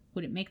easier.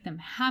 Would it make them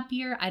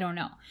happier? I don't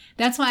know.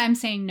 That's why I'm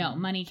saying no,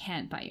 money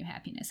can't buy you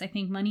happiness. I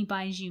think money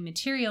buys you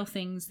material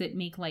things that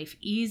make life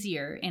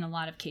easier in a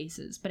lot of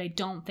cases, but I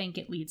don't think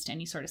it leads to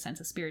any sort of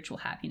sense of spiritual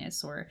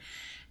happiness or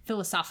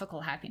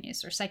philosophical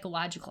happiness or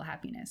psychological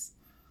happiness.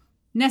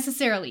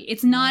 Necessarily.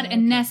 It's not a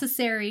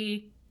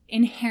necessary,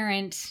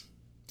 inherent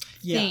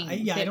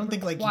thing. I don't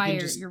think like you can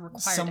just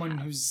someone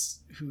who's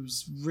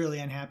really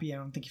unhappy. I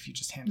don't think if you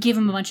just give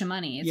them a bunch of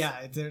money,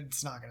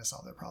 it's not going to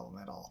solve their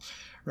problem at all,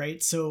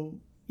 right? So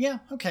yeah,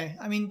 okay.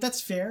 I mean,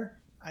 that's fair.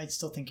 I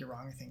still think you're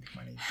wrong. I think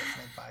money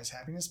definitely buys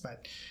happiness,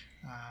 but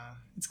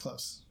it's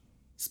close.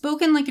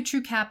 Spoken like a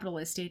true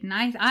capitalist, Aiden.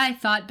 I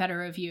thought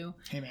better of you.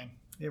 Hey man,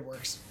 it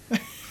works.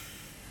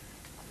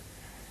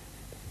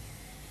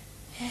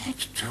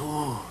 It's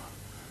too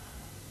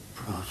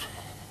brutal.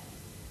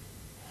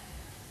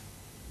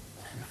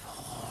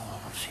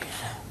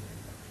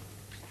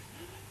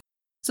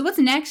 So what's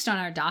next on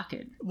our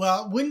docket?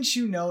 Well, wouldn't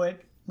you know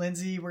it,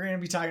 Lindsay, we're going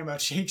to be talking about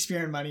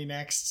Shakespeare and money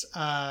next.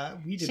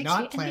 We did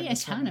not plan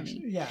this one.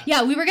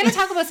 Yeah, we were going to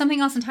talk about something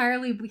else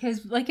entirely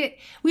because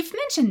we've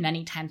mentioned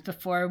many times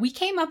before. We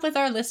came up with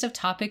our list of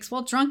topics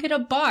while drunk at a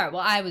bar.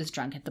 Well, I was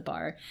drunk at the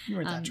bar. You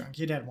weren't that drunk.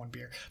 You'd had one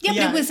beer. But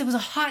it was a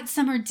hot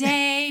summer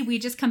day. We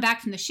just come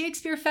back from the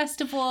Shakespeare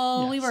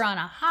Festival. Yes. We were on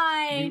a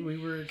high. We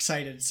were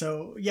excited.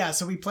 So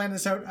we planned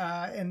this out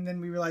and then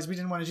we realized we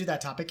didn't want to do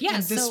that topic. Yeah,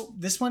 and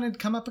this one had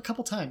come up a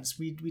couple times.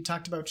 We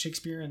talked about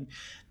Shakespeare and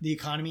the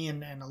economy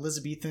and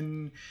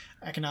Elizabethan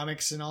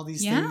economics and all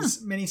these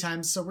things many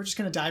times. So we're just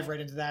going to dive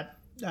right into that.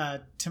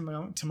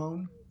 Timon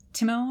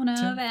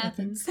of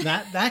Athens.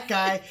 That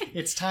guy.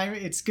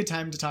 It's good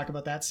time to talk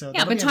about that. So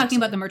yeah, but talking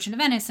about the Merchant of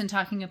Venice and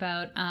talking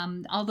about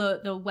all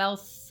the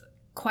wealth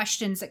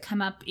questions that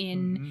come up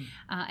in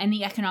and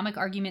the economic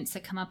arguments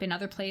that come up in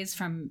other plays,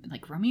 from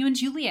like Romeo and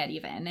Juliet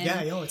even,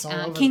 and it's all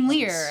over King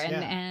Lear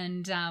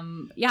and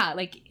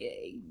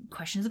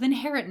questions of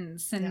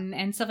inheritance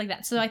and stuff like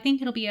that. So I think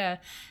it'll be an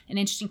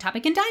interesting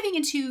topic, and diving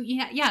into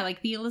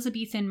like the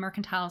Elizabethan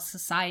mercantile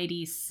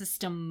society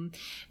system,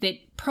 that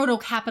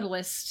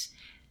proto-capitalist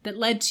that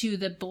led to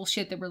the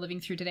bullshit that we're living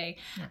through today.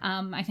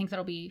 I think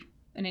that'll be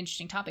an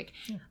interesting topic.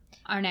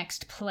 Our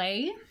next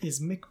play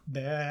is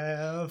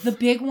Macbeth. The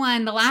big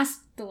one. The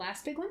last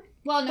big one?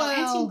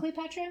 Antony and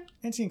Cleopatra?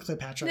 Antony and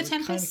Cleopatra. The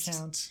Tempest. Kind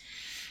of counts.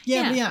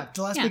 Yeah,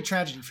 the last big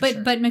tragedy for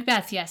sure. But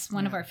Macbeth, yes,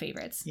 one of our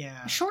favorites.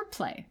 Yeah. A short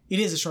play. It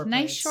is a short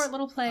play. Nice short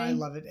little play. I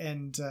love it.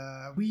 And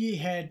we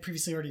had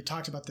previously already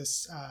talked about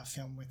this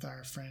film with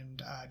our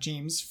friend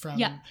James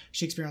from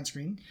Shakespeare on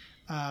Screen.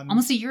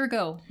 Almost a year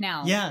ago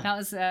now. Yeah. That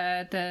was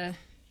the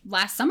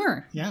last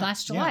summer,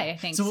 last July, I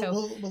think. So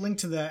we'll link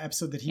to the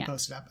episode that he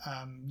posted up.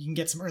 You can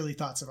get some early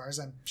thoughts of ours.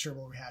 I'm sure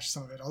we'll rehash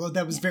some of it, although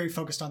that was very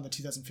focused on the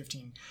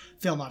 2015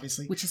 film,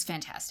 obviously. Which is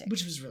fantastic.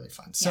 Which was really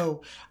fun.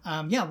 So,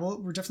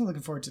 we're definitely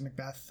looking forward to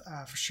Macbeth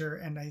for sure.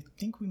 And I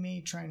think we may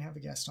try and have a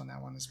guest on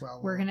that one as well.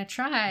 We're going to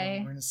try.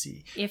 We're going to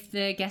see. If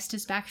the guest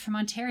is back from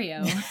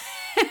Ontario.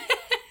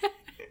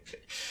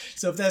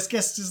 So if that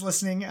guest is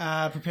listening,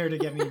 prepare to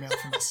get an email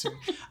from us soon.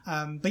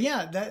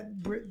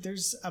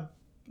 There's a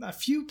a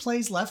few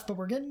plays left, but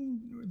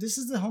this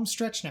is the home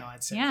stretch now,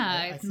 I'd say.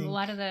 Yeah, I think a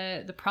lot of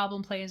the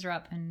problem plays are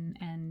up,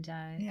 and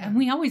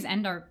we always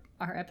end our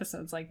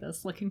episodes like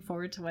this, looking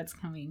forward to what's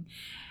coming.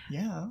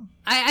 Yeah,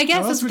 I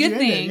guess it's a good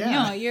thing.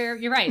 Yeah. No,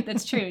 you're right.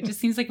 That's true. It just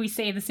seems like we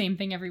say the same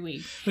thing every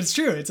week. But it's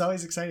true. It's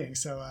always exciting.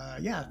 So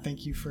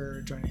thank you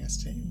for joining us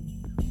today.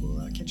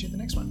 We'll catch you at the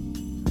next one.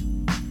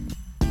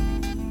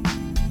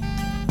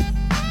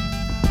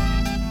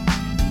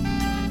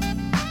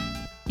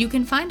 You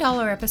can find all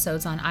our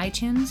episodes on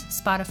iTunes,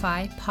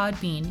 Spotify,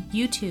 Podbean,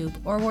 YouTube,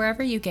 or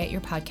wherever you get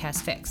your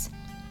podcast fix.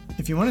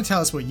 If you want to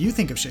tell us what you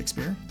think of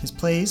Shakespeare, his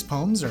plays,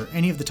 poems, or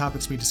any of the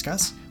topics we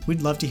discuss,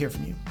 we'd love to hear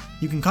from you.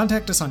 You can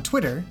contact us on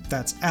Twitter,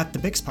 that's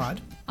 @TheBixPod,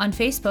 on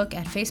Facebook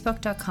at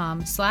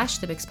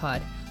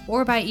facebook.com/TheBixPod,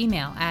 or by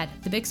email at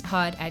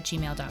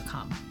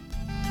thebixpod@gmail.com.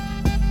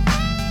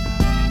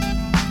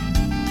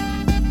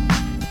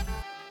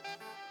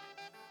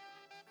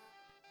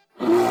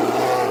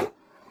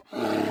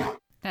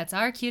 That's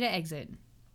our cue to exit.